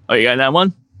 oh, you got that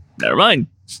one? Never mind.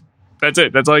 That's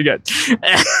it. That's all you get.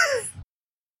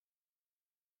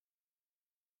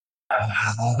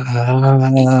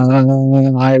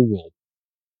 I will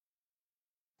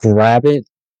grab it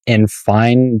and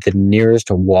find the nearest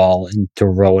wall and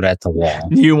throw it at the wall.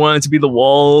 You want it to be the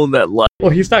wall that like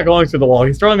Well, he's not going through the wall.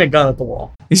 He's throwing a gun at the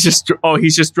wall. he's just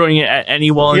throwing it at any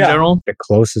wall in Yeah. general. The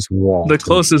closest wall. The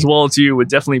closest wall to you would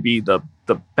definitely be the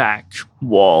back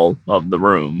wall of the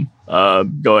room.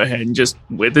 Go ahead and just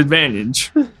with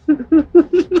advantage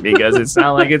because it's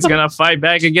not like it's gonna fight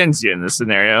back against you in this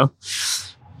scenario.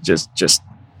 Just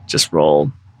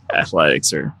roll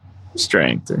athletics or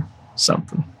strength or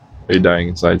something. Are you dying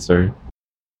inside, sir?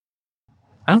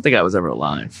 I don't think I was ever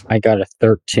alive. I got a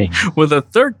 13. With a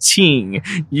 13,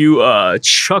 you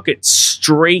chuck it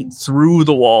straight through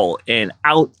the wall and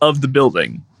out of the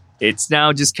building. It's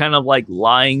now just kind of like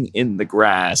lying in the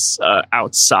grass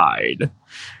outside.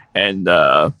 And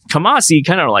Kamasi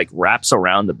kind of like wraps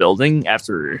around the building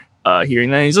after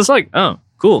hearing that. He's just like, oh,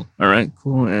 cool. All right,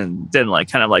 cool. And then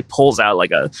like kind of like pulls out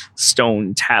like a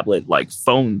stone tablet like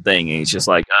phone thing. And he's just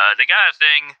like, they got a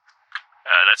thing.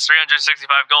 That's 365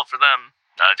 gold for them.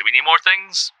 Do we need more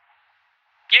things?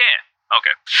 Yeah.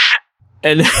 Okay.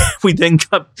 And we then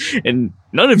cut, and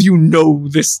none of you know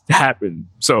this happened.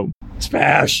 So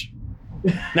Smash.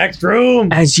 Next room.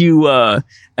 as you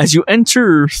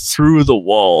enter through the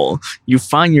wall, you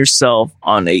find yourself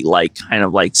on a like kind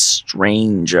of like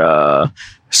strange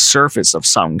surface of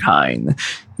some kind.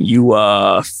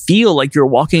 You feel like you're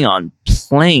walking on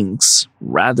planks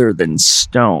rather than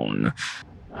stone.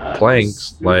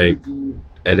 Planks, like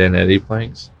Ed and Eddie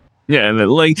planks. Yeah, and then,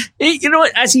 like, you know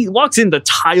what? As he walks in, the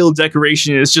tile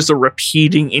decoration is just a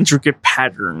repeating intricate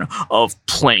pattern of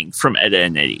plank from Ed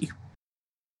and Eddie.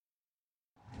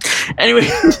 Anyway,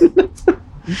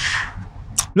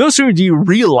 no sooner do you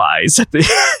realize that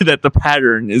that the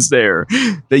pattern is there,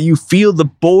 that you feel the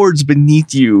boards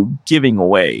beneath you giving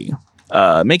away.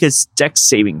 Make a dex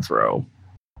saving throw.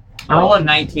 I roll a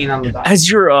 19 on the die. As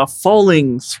you're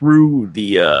falling through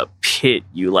the pit,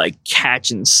 you like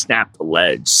catch and snap the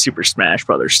ledge, Super Smash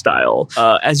Brothers style.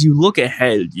 As you look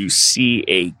ahead, you see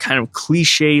a kind of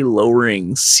cliche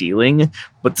lowering ceiling,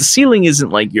 but the ceiling isn't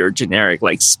like your generic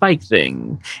like spike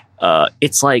thing.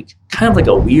 It's like kind of like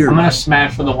a weird. I'm gonna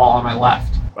smash for the wall on my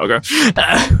left. Okay.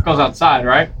 Goes outside,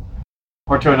 right?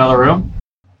 Or to another room.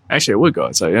 Actually, I would go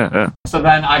outside. Yeah. So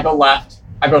then I go left.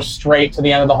 I go straight to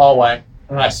the end of the hallway,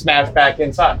 and then I smash back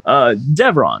inside.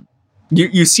 Devron,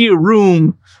 you see a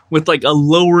room with like a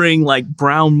lowering like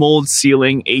brown mold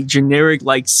ceiling, a generic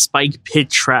like spike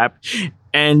pit trap,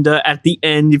 and at the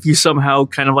end, if you somehow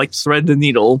kind of like thread the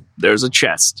needle, there's a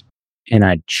chest. And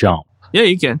I jump. Yeah,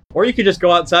 you can. Or you could just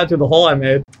go outside through the hole I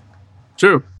made.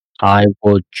 True. I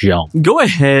will jump. Go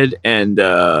ahead and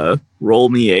roll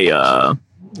me a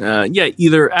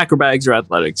either acrobatics or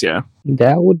athletics. Yeah.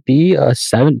 That would be a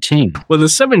 17. With a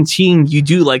 17, you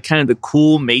do like kind of the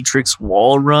cool Matrix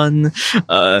wall run,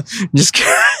 just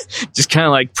kind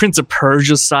of like Prince of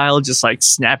Persia style, just like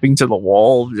snapping to the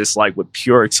wall, just like with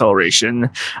pure acceleration,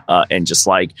 and just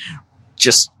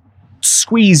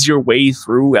squeeze your way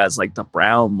through as like the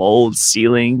brown mold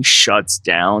ceiling shuts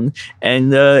down,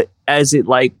 and as it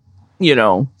like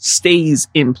stays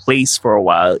in place for a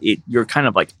while, you're kind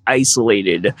of like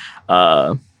isolated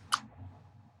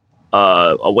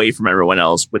away from everyone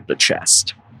else with the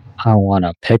chest. I want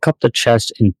to pick up the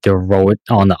chest and throw it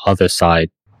on the other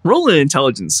side. Roll an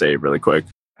intelligence save really quick.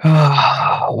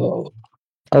 11.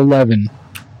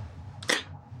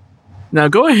 Now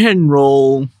go ahead and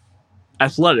roll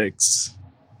athletics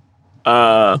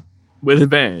with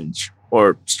advantage.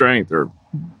 or strength or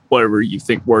whatever you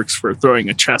think works for throwing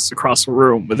a chest across the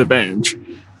room with advantage.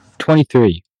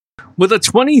 23. With a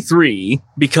 23,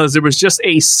 because there was just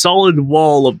a solid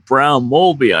wall of brown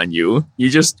mold behind you, you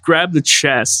just grab the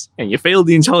chest and you failed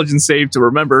the intelligence save to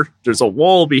remember there's a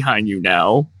wall behind you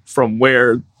now from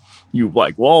where you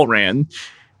wall ran,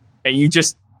 and you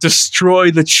just destroy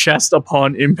the chest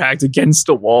upon impact against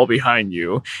the wall behind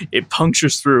you. It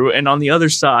punctures through, and on the other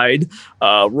side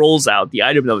rolls out the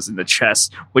item that was in the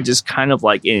chest, which is kind of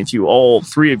like, if you all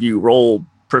three of you roll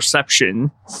perception,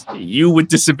 you with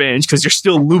disadvantage because you're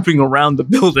still looping around the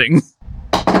building.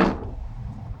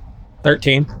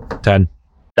 13. 10.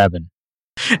 7.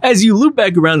 As you loop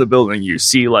back around the building, you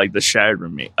see like the shattered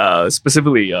remain,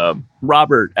 specifically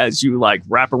Robert. As you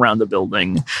wrap around the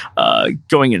building,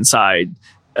 going inside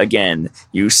again,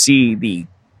 you see the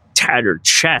tattered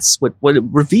chest. What it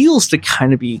reveals to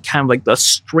be like the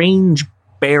strange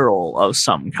barrel of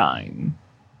some kind.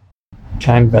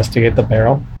 Can I investigate the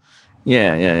barrel?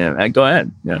 Yeah. Go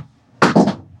ahead. Yeah.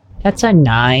 That's a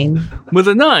 9. With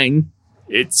a 9,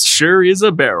 it sure is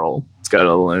a barrel.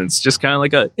 It's just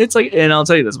kind of and I'll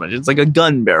tell you this much, it's like a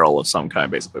gun barrel of some kind,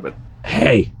 basically. But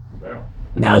hey,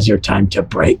 now's your time to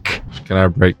break. Can I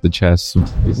break the chest?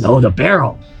 No, the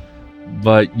barrel.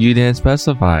 But you didn't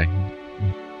specify.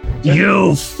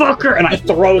 You fucker! And I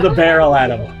throw the barrel at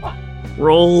him.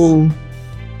 roll.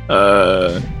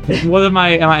 What am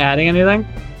I adding anything?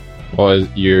 Well,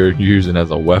 you're using it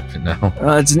as a weapon now.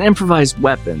 It's an improvised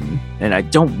weapon, and I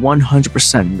don't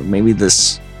 100%. Maybe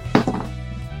this.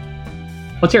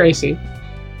 What's your AC?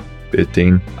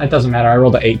 15. It doesn't matter. I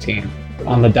rolled an 18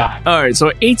 on the die. All right,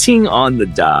 so 18 on the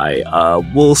die.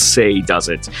 We'll say does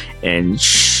it, and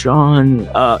Sean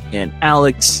and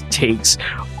Alex takes.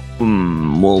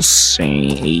 We'll say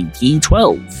a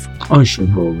D12. I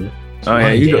should roll it. Oh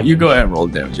yeah, you go ahead and roll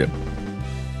the damage. Yeah.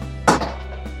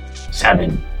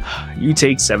 7. You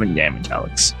take 7 damage,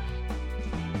 Alex.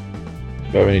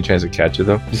 Do I have any chance to catch it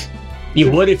though?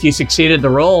 You would if you succeeded the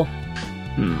roll.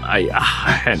 I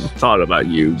hadn't thought about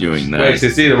you doing that. Wait, to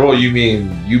see the roll, you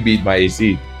mean you beat my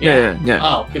AC? Yeah.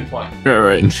 Oh, good point. All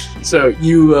right. So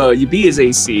you beat his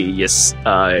AC.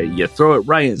 You throw it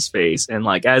right in his face, and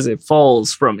as it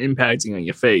falls from impacting on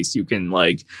your face, you can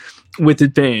with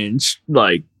advantage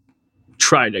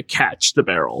try to catch the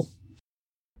barrel.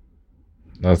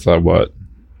 That's not what.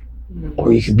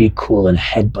 Or you could be cool and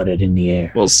headbutt it in the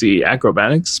air. We'll see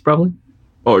acrobatics probably,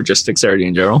 or just dexterity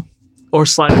in general, or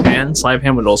sleight of hand. Sleight of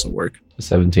hand would also work.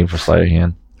 17 for sleight of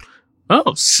hand.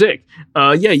 Oh, sick.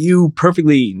 Yeah, you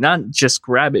perfectly not just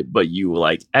grab it, but you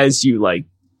as you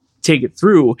take it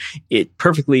through, it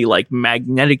perfectly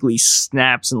magnetically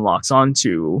snaps and locks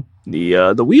onto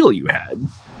the wheel you had.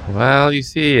 Well, you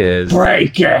see is...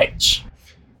 Break it!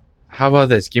 How about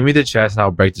this? Give me the chest and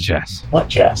I'll break the chest. What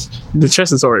chest? The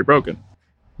chest is already broken.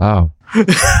 Oh.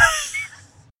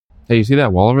 Hey, you see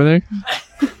that wall over there?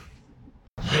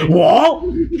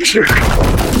 Wall?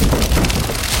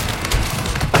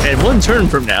 And one turn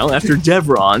from now, after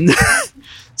Devron.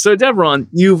 So Devron,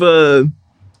 you've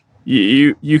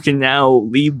you can now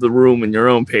leave the room in your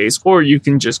own pace, or you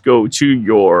can just go to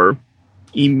your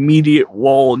immediate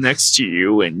wall next to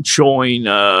you and join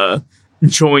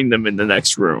them in the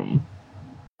next room.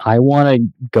 I want to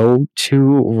go to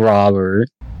Robert.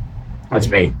 That's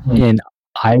me. And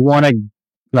I want to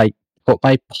put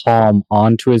my palm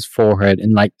onto his forehead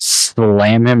and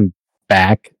slam him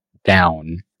back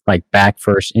down, back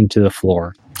first into the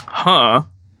floor. Huh.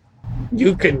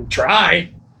 You can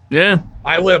try. Yeah.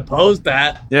 I would oppose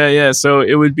that. Yeah. So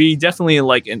it would be definitely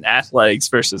an athletics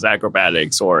versus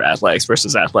acrobatics, or athletics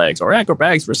versus athletics, or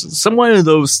acrobatics versus some one of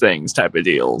those things type of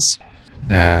deals.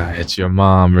 Nah, it's your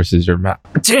mom versus your mom.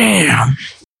 Damn.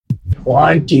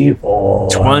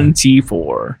 24.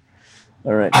 24.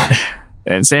 All right.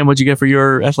 And Sam, what'd you get for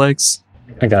your athletics?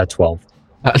 I got a 12.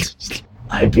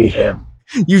 I beat him.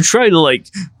 You try to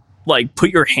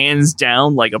put your hands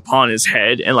down upon his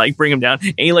head and bring him down,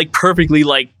 and he perfectly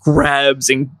grabs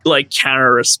and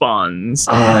counter responds.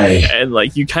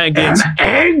 And you kind of get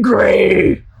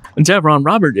angry. Devron,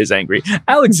 Robert is angry.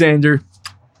 Alexander,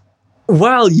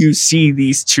 while you see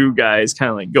these two guys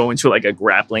kind of go into a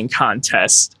grappling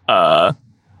contest, and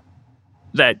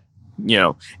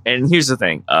here's the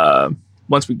thing,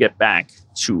 once we get back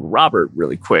to Robert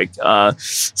really quick,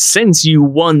 since you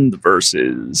won the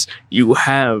versus, you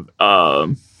have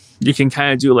you can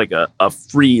kind of do a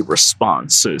free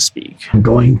response, so to speak. I'm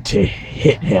going to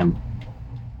hit him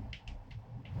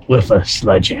with a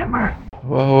sledgehammer.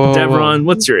 Whoa. Devron,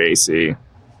 what's your AC?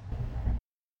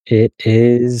 It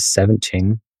is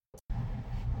 17.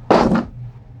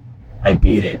 I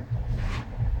beat it.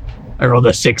 I rolled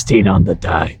a 16 on the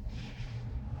die.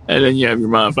 And then you have your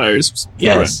modifiers.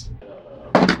 Yes.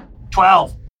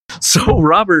 12. So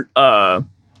Robert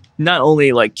not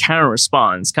only like counter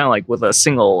responds, kind of like with a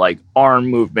single like arm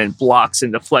movement, blocks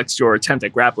and deflects your attempt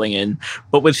at grappling in,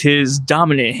 but with his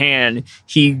dominant hand,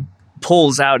 he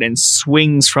pulls out and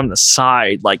swings from the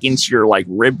side like into your like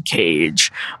rib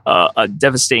cage, a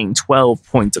devastating 12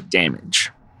 points of damage.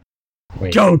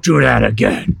 Wait, Don't do that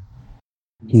again.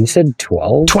 you said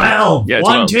 12? 12. Yeah,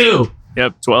 1, 12. 2.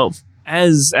 Yep, 12.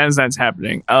 As that's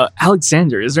happening,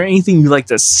 Alexander, is there anything you'd like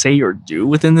to say or do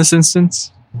within this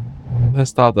instance?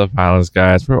 Let's stop the violence,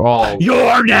 guys. We're all.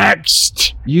 You're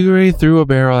next. You already threw a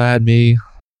barrel at me.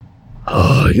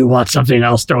 Oh, you want something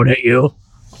else thrown at you?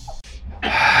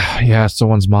 Yeah,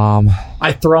 someone's mom.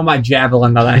 I throw my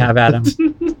javelin that I have at him.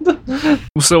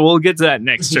 So we'll get to that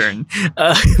next turn,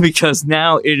 because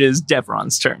now it is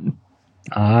Devron's turn.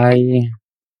 I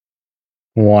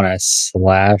want to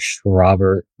slash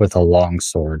Robert with a long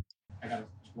sword.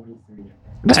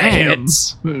 Damn,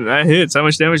 that hits. How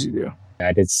much damage you do?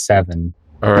 I did 7.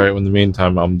 All right. In the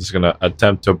meantime, I'm just gonna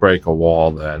attempt to break a wall.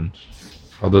 Then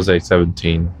I'll do say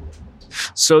 17.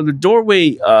 So the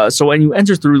doorway, so when you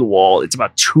enter through the wall, it's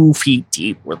about 2 feet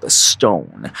deep with a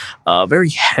stone, very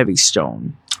heavy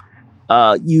stone.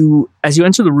 As you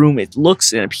enter the room, it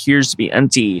looks and appears to be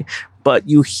empty, but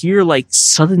you hear like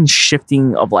sudden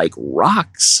shifting of like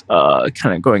rocks,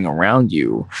 kind of going around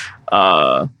you.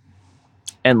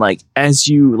 And like as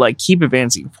you like keep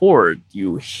advancing forward,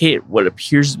 you hit what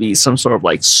appears to be some sort of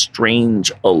like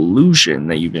strange illusion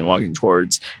that you've been walking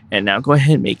towards. And now go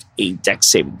ahead and make a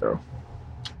dex saving throw.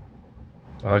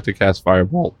 I like to cast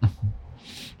Firebolt.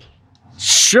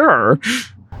 Sure.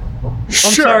 I'm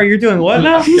sorry, you're doing what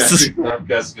now? I'm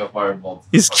casting a Firebolt.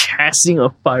 He's casting a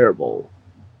firebolt.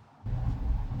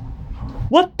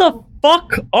 What the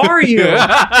fuck are you?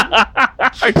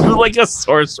 Are you like a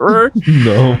sorcerer?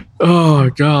 No. Oh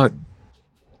god.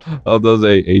 How does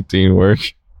a 18 work?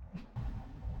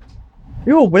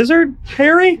 You a wizard,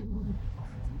 Harry?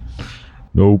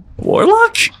 Nope.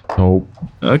 Warlock? Nope.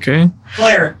 Okay.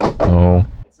 Cleric. No.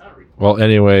 Well,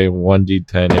 anyway,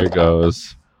 1d10. Here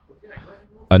goes.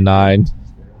 A 9.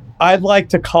 I'd like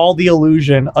to call the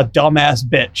illusion a dumbass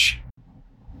bitch.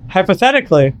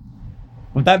 Hypothetically,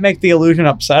 would that make the illusion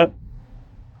upset?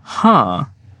 Huh.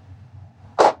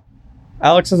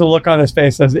 Alex has a look on his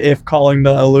face as if calling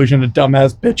the illusion a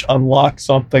dumbass bitch unlocks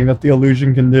something that the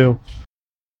illusion can do.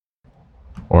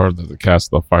 Or does it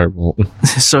cast the Firebolt?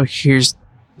 So here's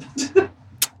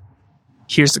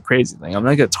the crazy thing. I'm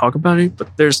not gonna talk about it,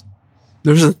 but there's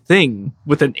a thing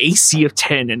with an AC of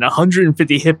 10 and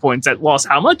 150 hit points that lost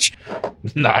how much?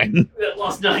 9. That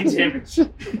lost 9 damage.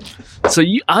 So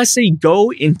I say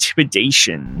go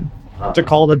intimidation To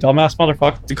call it a dumbass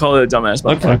motherfucker? to call it a dumbass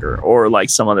motherfucker, or like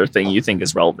some other thing you think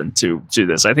is relevant to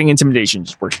this. I think intimidation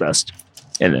just works best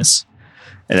in this.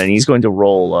 And then he's going to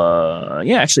roll.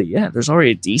 There's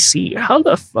already a DC. How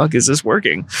the fuck is this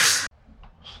working?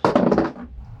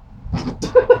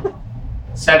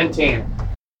 17.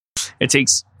 It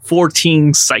takes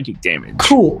 14 psychic damage.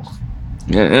 Cool.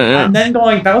 Yeah. And then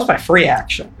that was my free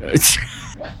action.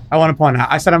 I want to point out,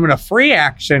 I said I'm going to free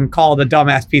action call it a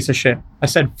dumbass piece of shit. I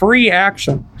said free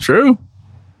action. True.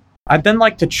 I'd then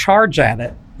like to charge at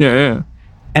it Yeah.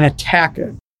 and attack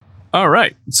it. All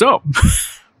right. So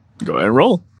go ahead and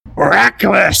roll.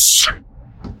 Reckless!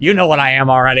 You know what I am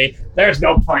already. There's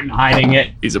no point in hiding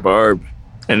it. He's a barb.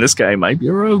 And this guy might be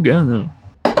a rogue. I don't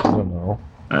know.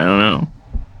 I don't know.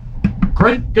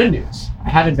 Good news. I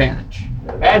had advantage.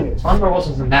 Bad news. One of the rolls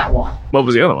was in that one. What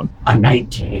was the other one? A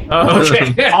 19. Oh,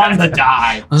 okay. On the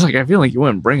die. I was like, I feel like you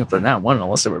wouldn't bring up the nat one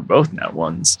unless they were both nat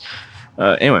ones.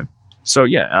 Anyway, so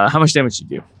yeah, how much damage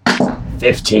did you do?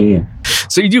 15.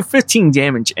 So you do 15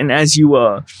 damage, and as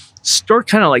you start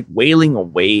kind of like wailing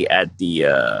away at the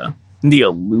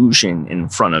illusion in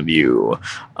front of you,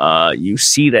 you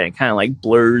see that it kind of like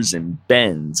blurs and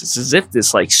bends. It's as if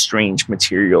this like strange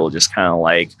material just kind of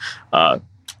like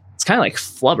it's kind of like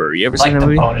Flubber. You ever Like seen that the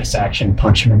movie? bonus action,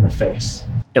 punch him in the face.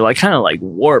 It like kind of like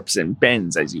warps and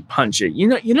bends as you punch it. You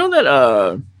know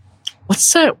that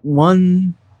what's that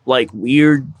one like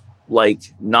weird like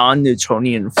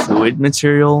non-Newtonian fluid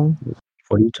material?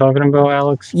 What are you talking about,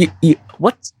 Alex?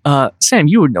 What Sam,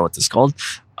 you would know what this is called.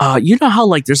 You know how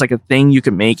like there's like a thing you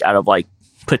can make out of like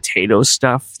potato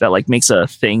stuff that like makes a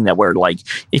thing that where like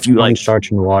if you like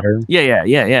Starch and water. yeah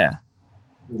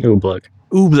Oobleck.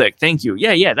 oobleck, thank you,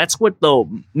 yeah that's what the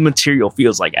material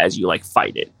feels like as you like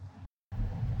fight it.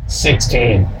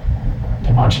 16.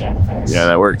 To punch him in the face. Yeah,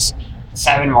 that works.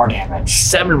 7 more damage.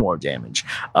 7 more damage.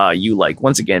 You like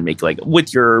once again make like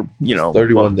with your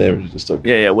 31 damage. Just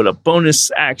okay. yeah, with a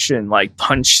bonus action like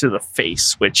punch to the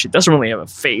face, which it doesn't really have a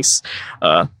face.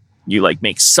 You like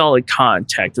make solid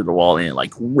contact to the wall and it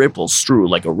like ripples through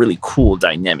like a really cool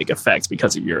dynamic effect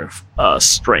because of your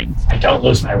strength. I don't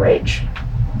lose my rage.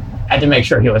 I had to make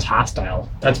sure he was hostile.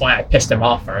 That's why I pissed him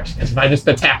off first. Because if I just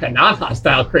attack a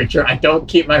non-hostile creature, I don't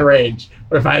keep my rage.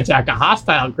 But if I attack a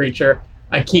hostile creature,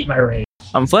 I keep my rage.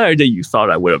 I'm flattered that you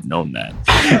thought I would have known that.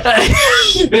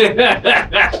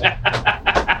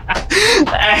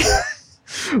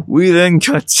 We then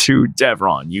cut to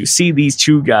Devron. You see these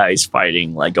 2 guys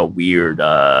fighting like a weird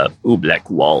oobleck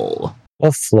wall.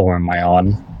 What floor am I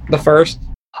on? The first.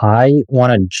 I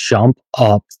want to jump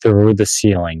up through the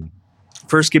ceiling.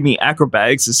 First, give me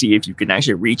acrobatics to see if you can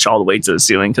actually reach all the way to the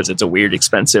ceiling because it's a weird,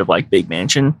 expensive, like big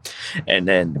mansion. And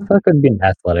then That could be in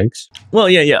athletics. Well,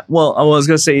 yeah. Well, what I was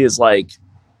gonna say is like,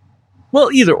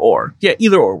 well, either or. Yeah,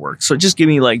 either or works. So just give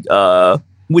me like,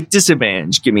 with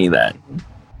disadvantage, give me that.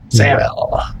 Sam.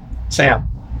 Well, Sam,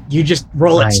 you just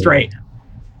roll it straight.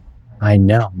 I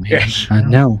know, man. I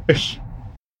know.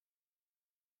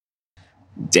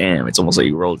 Damn, it's almost like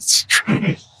you rolled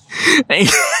straight.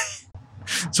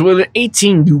 So with an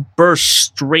 18, you burst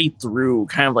straight through,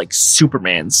 kind of like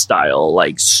Superman style,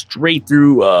 like straight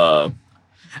through.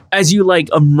 As you like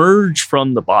emerge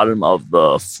from the bottom of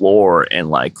the floor and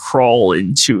like crawl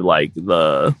into like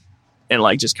and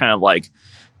like just kind of like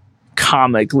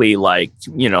comically like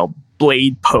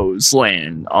blade pose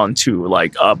land onto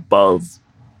like above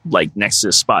like next to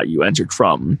the spot you entered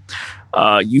from.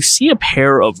 You see a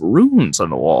pair of runes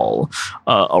on the wall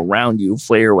around you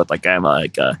flare with like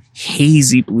a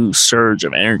hazy blue surge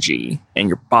of energy, and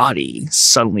your body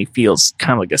suddenly feels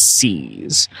kind of like a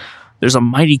seize. There's a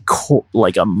mighty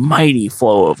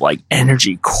flow of like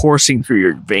energy coursing through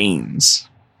your veins.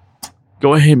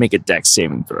 Go ahead and make a dex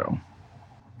saving throw.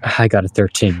 I got a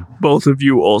 13. Both of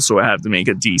you also have to make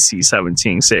a DC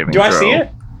 17 saving throw. Do I see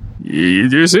it? You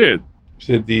do see it.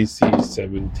 Should DC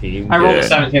 17. I rolled a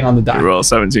 17 on the die. You roll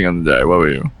 17 on the die. What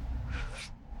were you?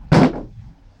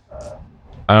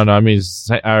 I don't know. I mean,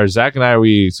 Zach and I,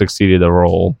 we succeeded the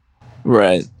roll,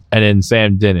 Right. and then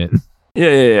Sam didn't.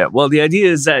 Yeah. Well, the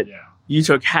idea is that you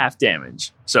took half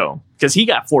damage. So, because he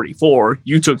got 44,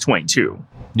 you took 22.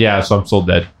 Yeah, so I'm still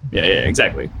dead. Yeah,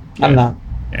 exactly. I'm not.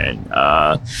 And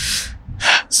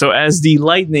so as the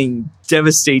lightning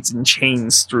devastates and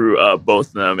chains through both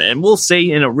of them, and we'll say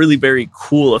in a really very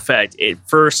cool effect, it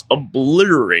first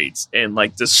obliterates and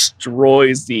like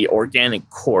destroys the organic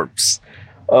corpse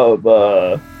of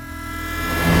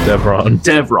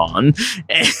Devron.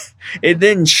 It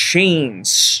then chains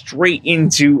straight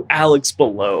into Alex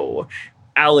below.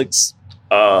 Alex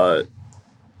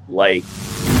like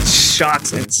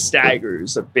shocks and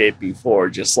staggers a bit before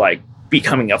just like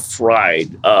becoming a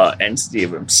fried entity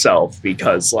of himself,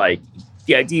 because like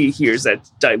the idea here is that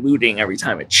diluting every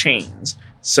time it chains.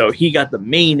 So he got the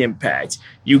main impact.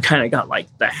 You kind of got like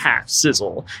the half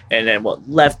sizzle, and then what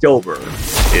left over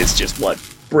is just what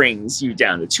brings you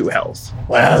down to 2 health.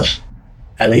 Well,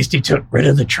 at least he took rid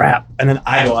of the trap. And then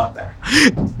I go up there.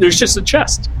 There's just a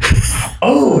chest.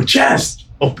 Oh, chest!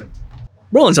 Open.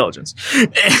 Roll intelligence.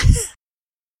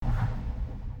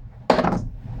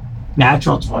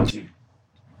 Natural 20.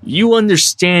 You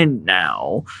understand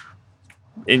now,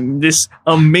 in this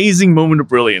amazing moment of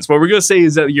brilliance, what we're going to say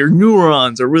is that your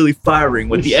neurons are really firing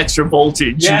with the extra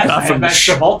voltage Yes, you got I from have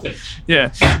extra voltage.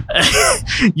 Yeah.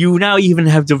 You now even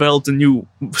have developed a new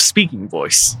speaking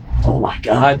voice. Oh my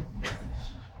god.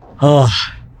 Oh,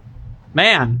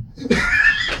 man. Did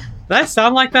I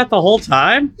sound like that the whole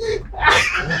time?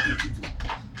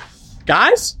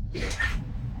 Guys?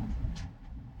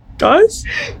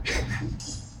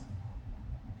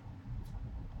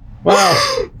 Wow.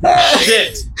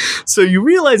 Shit. So you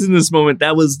realize in this moment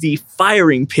that was the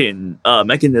firing pin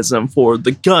mechanism for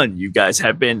the gun you guys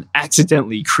have been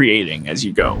accidentally creating as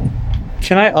you go.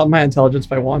 Can I up my intelligence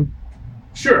by 1?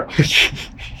 Sure.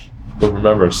 But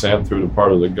remember, Sam threw the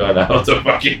part of the gun out the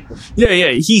fucking...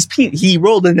 Yeah. He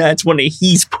rolled a nat 20.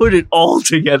 He's put it all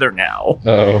together now.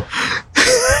 Oh.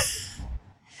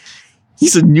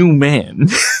 He's a new man.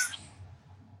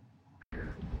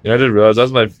 Yeah, I didn't realize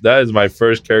that is my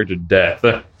first character death.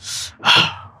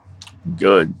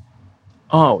 Good.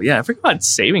 Oh, yeah, I forgot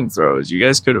saving throws. You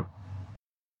guys could have...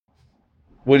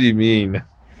 What do you mean?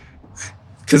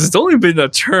 Because it's only been a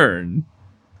turn.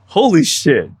 Holy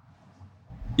shit.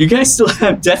 You guys still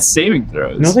have death saving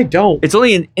throws. No, they don't. It's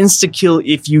only an insta-kill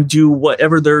if you do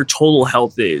whatever their total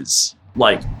health is.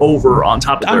 like over on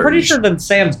top of I'm pretty theirs. sure that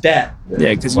Sam's dead.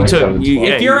 Yeah, because you took. Yeah,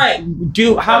 If you're at,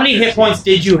 how many hit points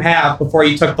did you have before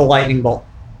you took the lightning bolt?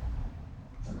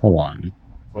 Hold on.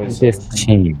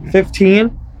 15.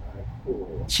 15.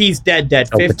 He's dead.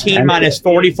 Oh, 15 minus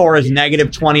 44 is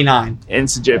negative 29. and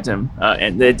subject him,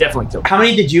 and they definitely killed him. How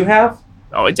many did you have?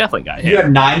 Oh, it definitely got You him.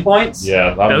 have 9 points.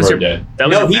 Yeah, That I'm was very your- dead. That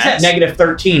was No, your he's max? at negative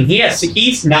 13.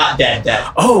 He's not dead.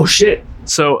 Oh shit!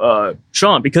 So,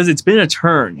 Sean, because it's been a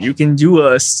turn, you can do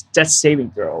a death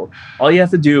saving throw. All you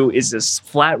have to do is this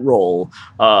flat roll.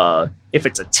 If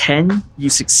it's a 10, you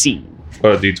succeed.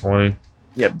 Got a D20.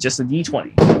 Yep, just a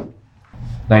D20.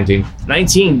 19.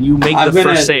 19, you make the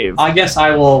first save. I guess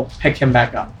I will pick him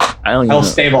back up. I don't even I will know.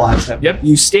 stabilize him. Yep,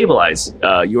 you stabilize.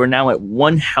 You are now at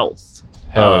 1 health.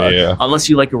 Hell yeah. Unless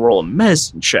you like to roll a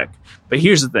medicine check. But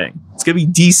here's the thing. It's going to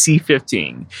be DC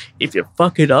 15. If you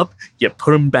fuck it up, you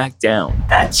put him back down.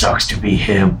 That sucks to be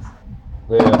him.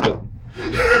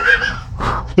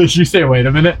 Did you say, wait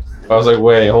a minute? I was like,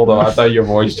 wait, hold on. I thought your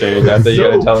voice changed. I thought you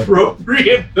gotta tell him.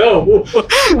 Appropriate though.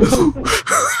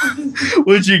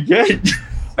 What'd you get?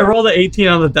 I rolled an 18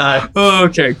 on the die.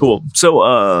 Okay, cool.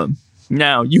 So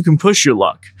now you can push your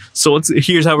luck. So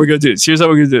here's how we're gonna do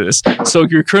this. So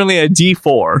you're currently at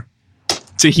D4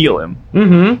 to heal him.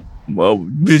 Mm-hmm. Well,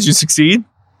 did you succeed?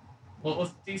 What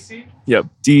was DC? Yep.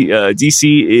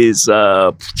 DC is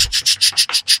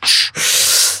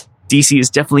DC is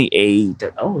definitely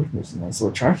there's a nice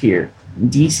little chart here.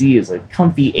 DC is a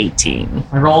comfy 18.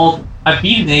 I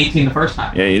beat an 18 the first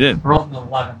time. Yeah, you did. I rolled an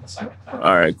 11 the second time.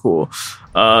 All right, cool.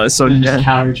 So We just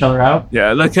counter each other out.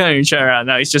 yeah, look at your chart out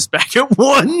now. He's just back at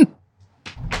 1.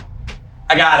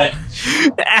 I got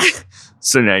it.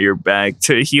 So now you're back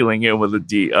to healing it with a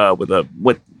D4.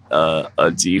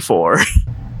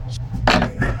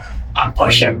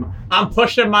 I'm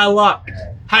pushing my luck.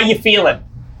 How you feeling?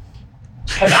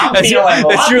 'Cause I'm feeling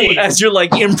lucky. as you're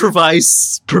like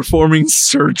improvised performing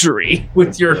surgery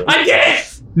with your I did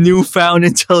it! newfound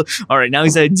intel. All right, now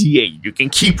he's at D8. You can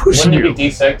keep pushing Wouldn't your. it be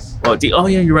D6? Oh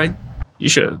yeah, you're right. You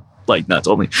should have not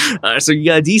told me. So you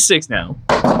got a D6 now.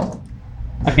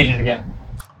 I beat it again.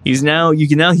 You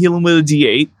can now heal him with a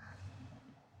D8.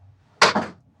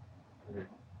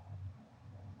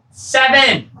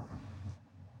 7!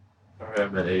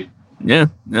 I'm at 8. Yeah.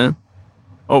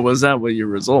 Oh, was that what your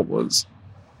result was?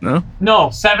 No? No,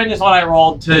 7 is what I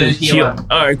rolled to heal him.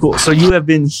 All right, cool. So you have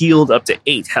been healed up to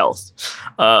 8 health.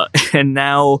 And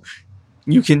now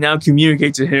you can now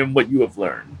communicate to him what you have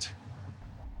learned.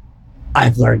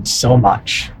 I've learned so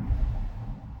much.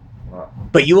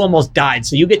 But you almost died,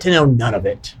 so you get to know none of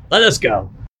it. Let us go.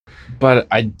 But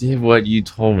I did what you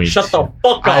told me. Shut the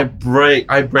fuck I up. break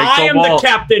I the am wall. the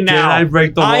captain now. Did I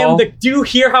break the wall? Do you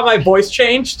hear how my voice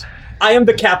changed? I am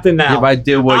the captain now. If I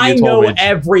did what I you know told me.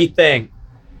 everything.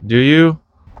 Do you?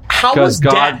 How was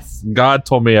Because death? God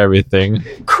told me everything.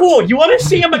 Cool. You want to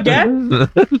see him again?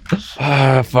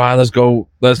 Fine, let's go.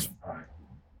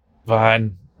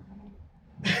 Fine.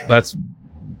 Let's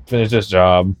finish this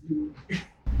job.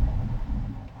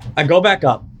 I go back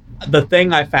up. The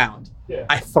thing I found,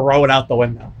 I throw it out the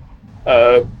window.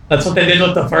 That's what they did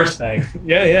with the first thing.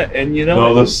 Yeah. And you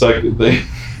know, the second thing.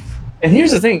 and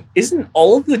here's the thing: isn't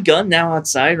all of the gun now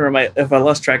outside, or if I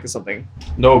lost track of something?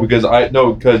 No, because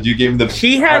you gave me the.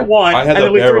 He had one, I had and the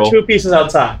then we barrel. threw 2 pieces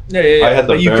outside. Yeah. I had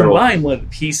the but you barrel. combined one of the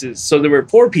pieces, so there were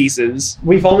 4 pieces.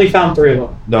 We've only found 3 of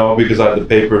them. No, because I had the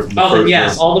paper from the Oh, first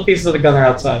yes. one. All the pieces of the gun are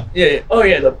outside. Yeah. Oh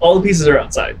yeah. All the pieces are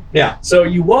outside. Yeah. So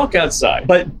you walk outside.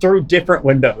 But through different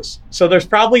windows. So there's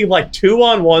probably like 2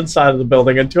 on one side of the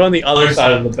building and 2 on the other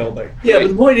side of the building. Yeah, but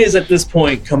the point is, at this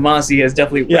point, Kamasi has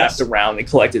definitely wrapped Yes. around and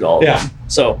collected all of Yeah. them.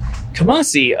 So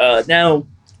Kamasi, now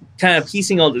kind of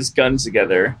piecing all this guns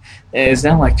together, is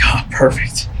now like, oh,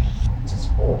 perfect.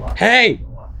 Hey!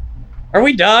 Are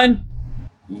we done?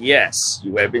 Yes,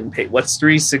 you have been paid. What's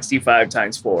 365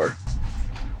 times 4?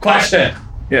 Question.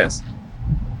 Yes.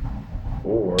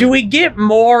 Do we get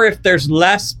more if there's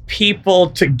less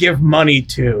people to give money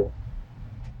to?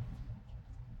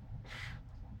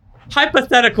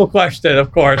 Hypothetical question,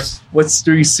 of course. What's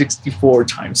 364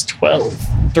 times 12?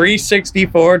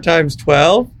 364 times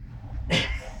 12?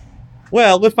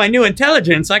 Well, with my new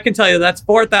intelligence, I can tell you that's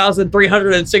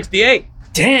 4,368.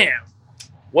 Damn.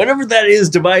 Whatever that is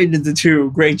divided into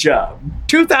 2, great job.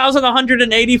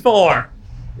 2,184.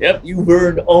 Yep, you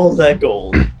earned all that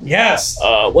gold. Yes.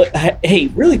 What? Hey,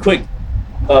 really quick.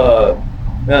 No,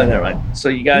 never mind. So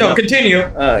you got No, continue.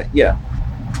 yeah.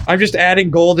 I'm just adding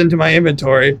gold into my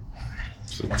inventory.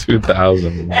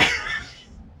 2000.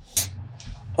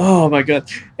 Oh my god.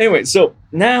 Anyway, so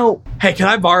now Hey, can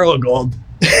I borrow a gold?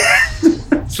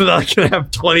 So that I can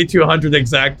have 2,200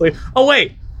 exactly. Oh,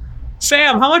 wait.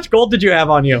 Sam, how much gold did you have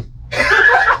on you?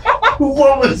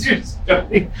 What was your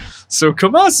story? So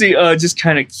Kamasi just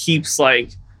kind of keeps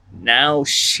like now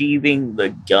sheathing the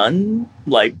gun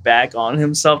like back on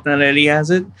himself now that he has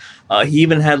it. He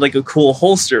even had like a cool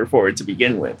holster for it to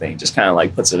begin with, and he just kind of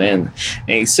like puts it in, and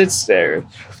he sits there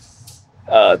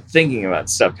thinking about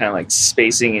stuff, kind of like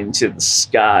spacing into the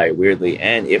sky weirdly.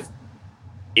 And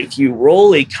if you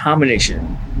roll a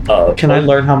combination of, Can I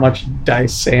learn how much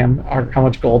dice Sam or how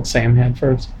much gold Sam had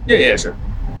first? yeah, sure.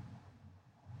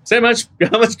 Say how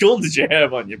much gold did you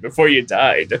have on you before you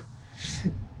died?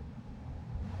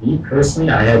 Me personally,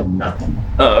 I had nothing.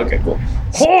 Oh, okay, cool.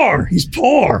 Poor. He's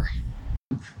poor.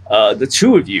 The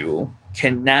two of you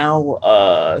can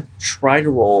now try to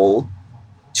roll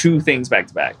two things back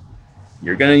to back.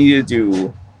 You're going to need to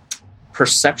do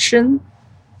perception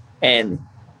and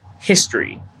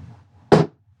history. Got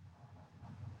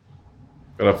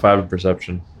a 5 in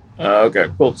perception. Okay,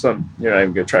 cool. So you're not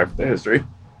even going to try for the history.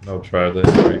 No, try the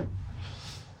history.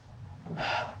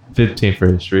 15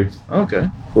 for history. Okay,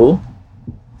 cool.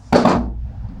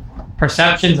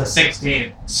 Perception's a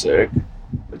 16. Sick.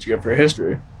 What you got for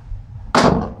history?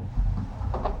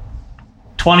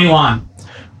 21.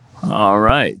 All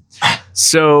right.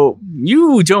 So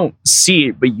you don't see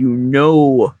it, but you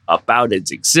know about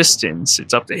its existence.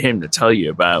 It's up to him to tell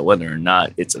you about whether or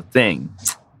not it's a thing.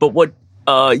 But what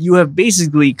you have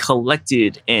basically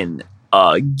collected and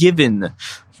given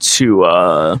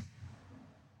to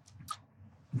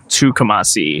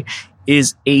Kamasi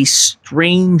is a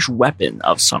strange weapon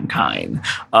of some kind.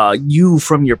 You,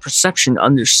 from your perception,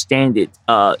 understand it,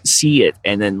 see it,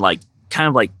 and then like kind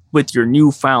of like with your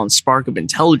newfound spark of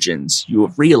intelligence, you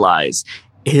have realized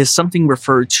it is something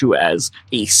referred to as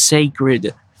a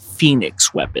sacred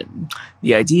phoenix weapon.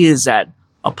 The idea is that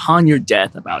upon your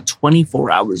death, about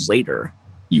 24 hours later,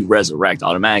 you resurrect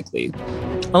automatically,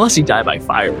 unless you die by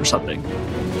fire or something.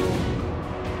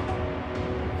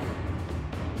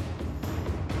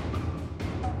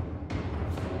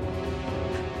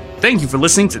 Thank you for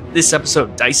listening to this episode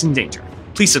of Dice in Danger.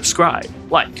 Please subscribe,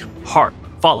 like, heart,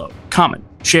 follow, comment,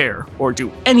 share, or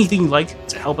do anything you like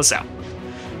to help us out.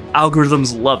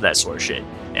 Algorithms love that sort of shit,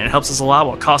 and it helps us a lot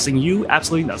while costing you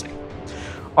absolutely nothing.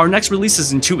 Our next release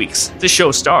is in 2 weeks. This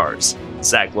show stars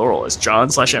Zach Laurel as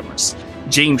John/Emrys,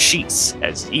 James Sheets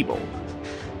as Evil,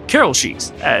 Carol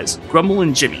Sheets as Grumble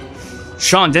and Jimmy,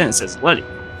 Sean Dennis as Letty,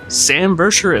 Sam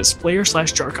Versher as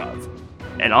Flair/Jarkov,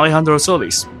 and Alejandro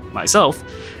Solis, myself,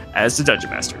 as the Dungeon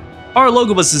Master. Our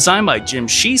logo was designed by Jim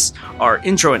Sheese. Our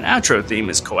intro and outro theme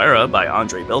is Coera by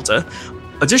Andre Bilta.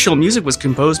 Additional music was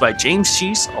composed by James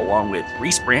Sheese along with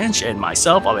Reese Branch and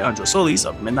myself, Alejandro Solis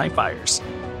of Midnight Fires.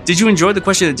 Did you enjoy the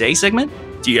Question of the Day segment?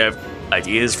 Do you have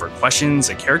ideas for questions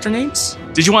and character names?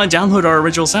 Did you want to download our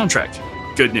original soundtrack?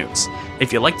 Good news.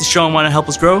 If you like the show and want to help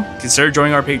us grow, consider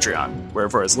joining our Patreon, where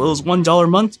for as little as $1 a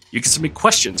month, you can submit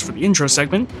questions for the intro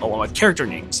segment, along with character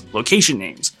names, location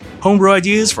names, homebrew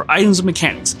ideas for items and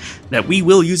mechanics that we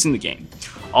will use in the game,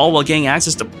 all while getting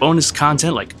access to bonus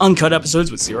content like uncut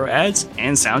episodes with 0 ads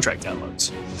and soundtrack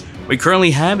downloads. We currently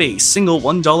have a single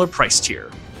 $1 price tier,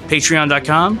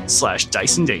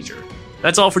 patreon.com/Dice and Danger.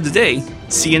 That's all for today.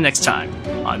 See you next time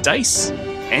on Dice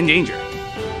and Danger.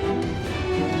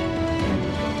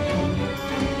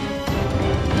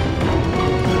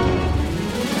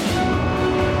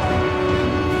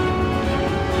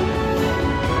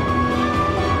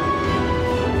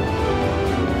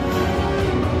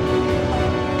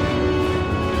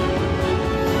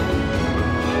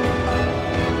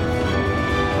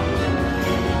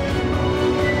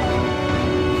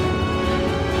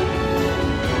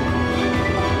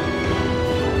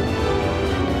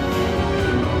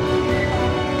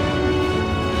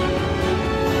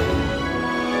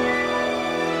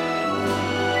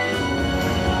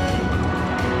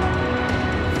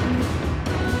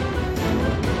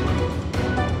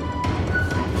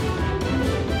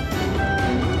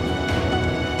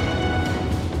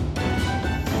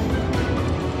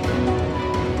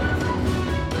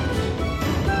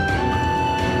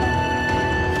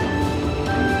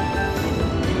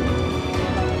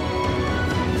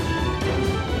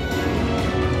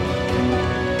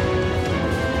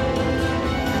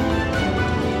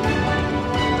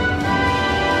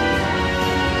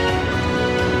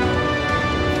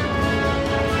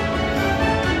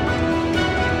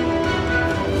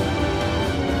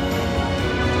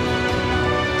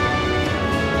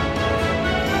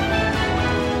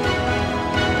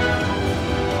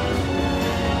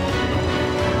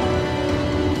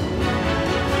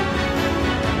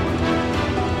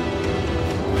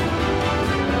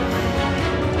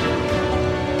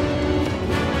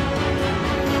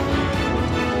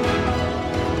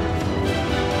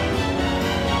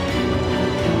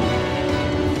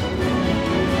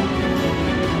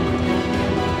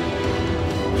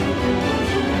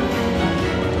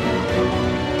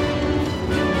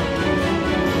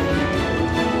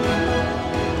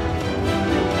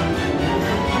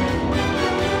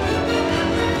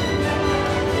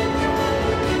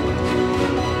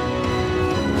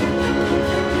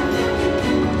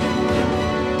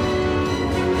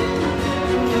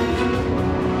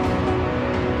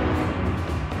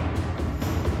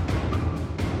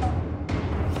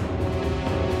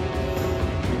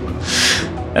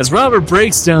 As Robert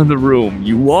breaks down the room,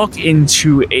 you walk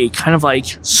into a kind of like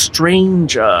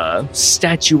strange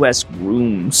statuesque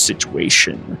room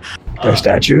situation. They're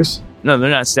statues? No, they're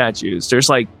not statues. There's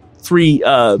like 3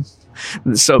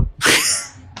 so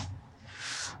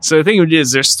the thing it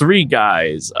is, there's 3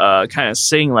 guys kind of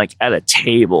sitting like at a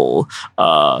table,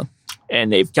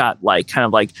 and they've got like kind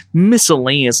of like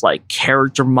miscellaneous like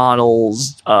character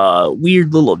models,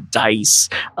 weird little dice,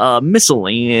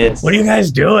 miscellaneous. What are you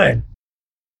guys doing?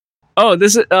 Oh,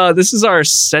 this is our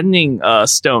Sending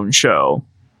Stone show.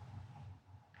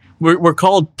 We're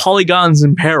called Polygons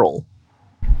in Peril.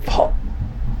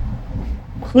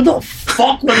 Who the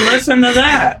fuck would listen to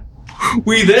that?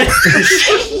 We then.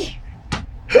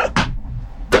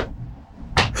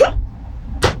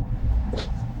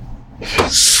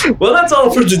 Well, that's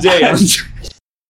all for today.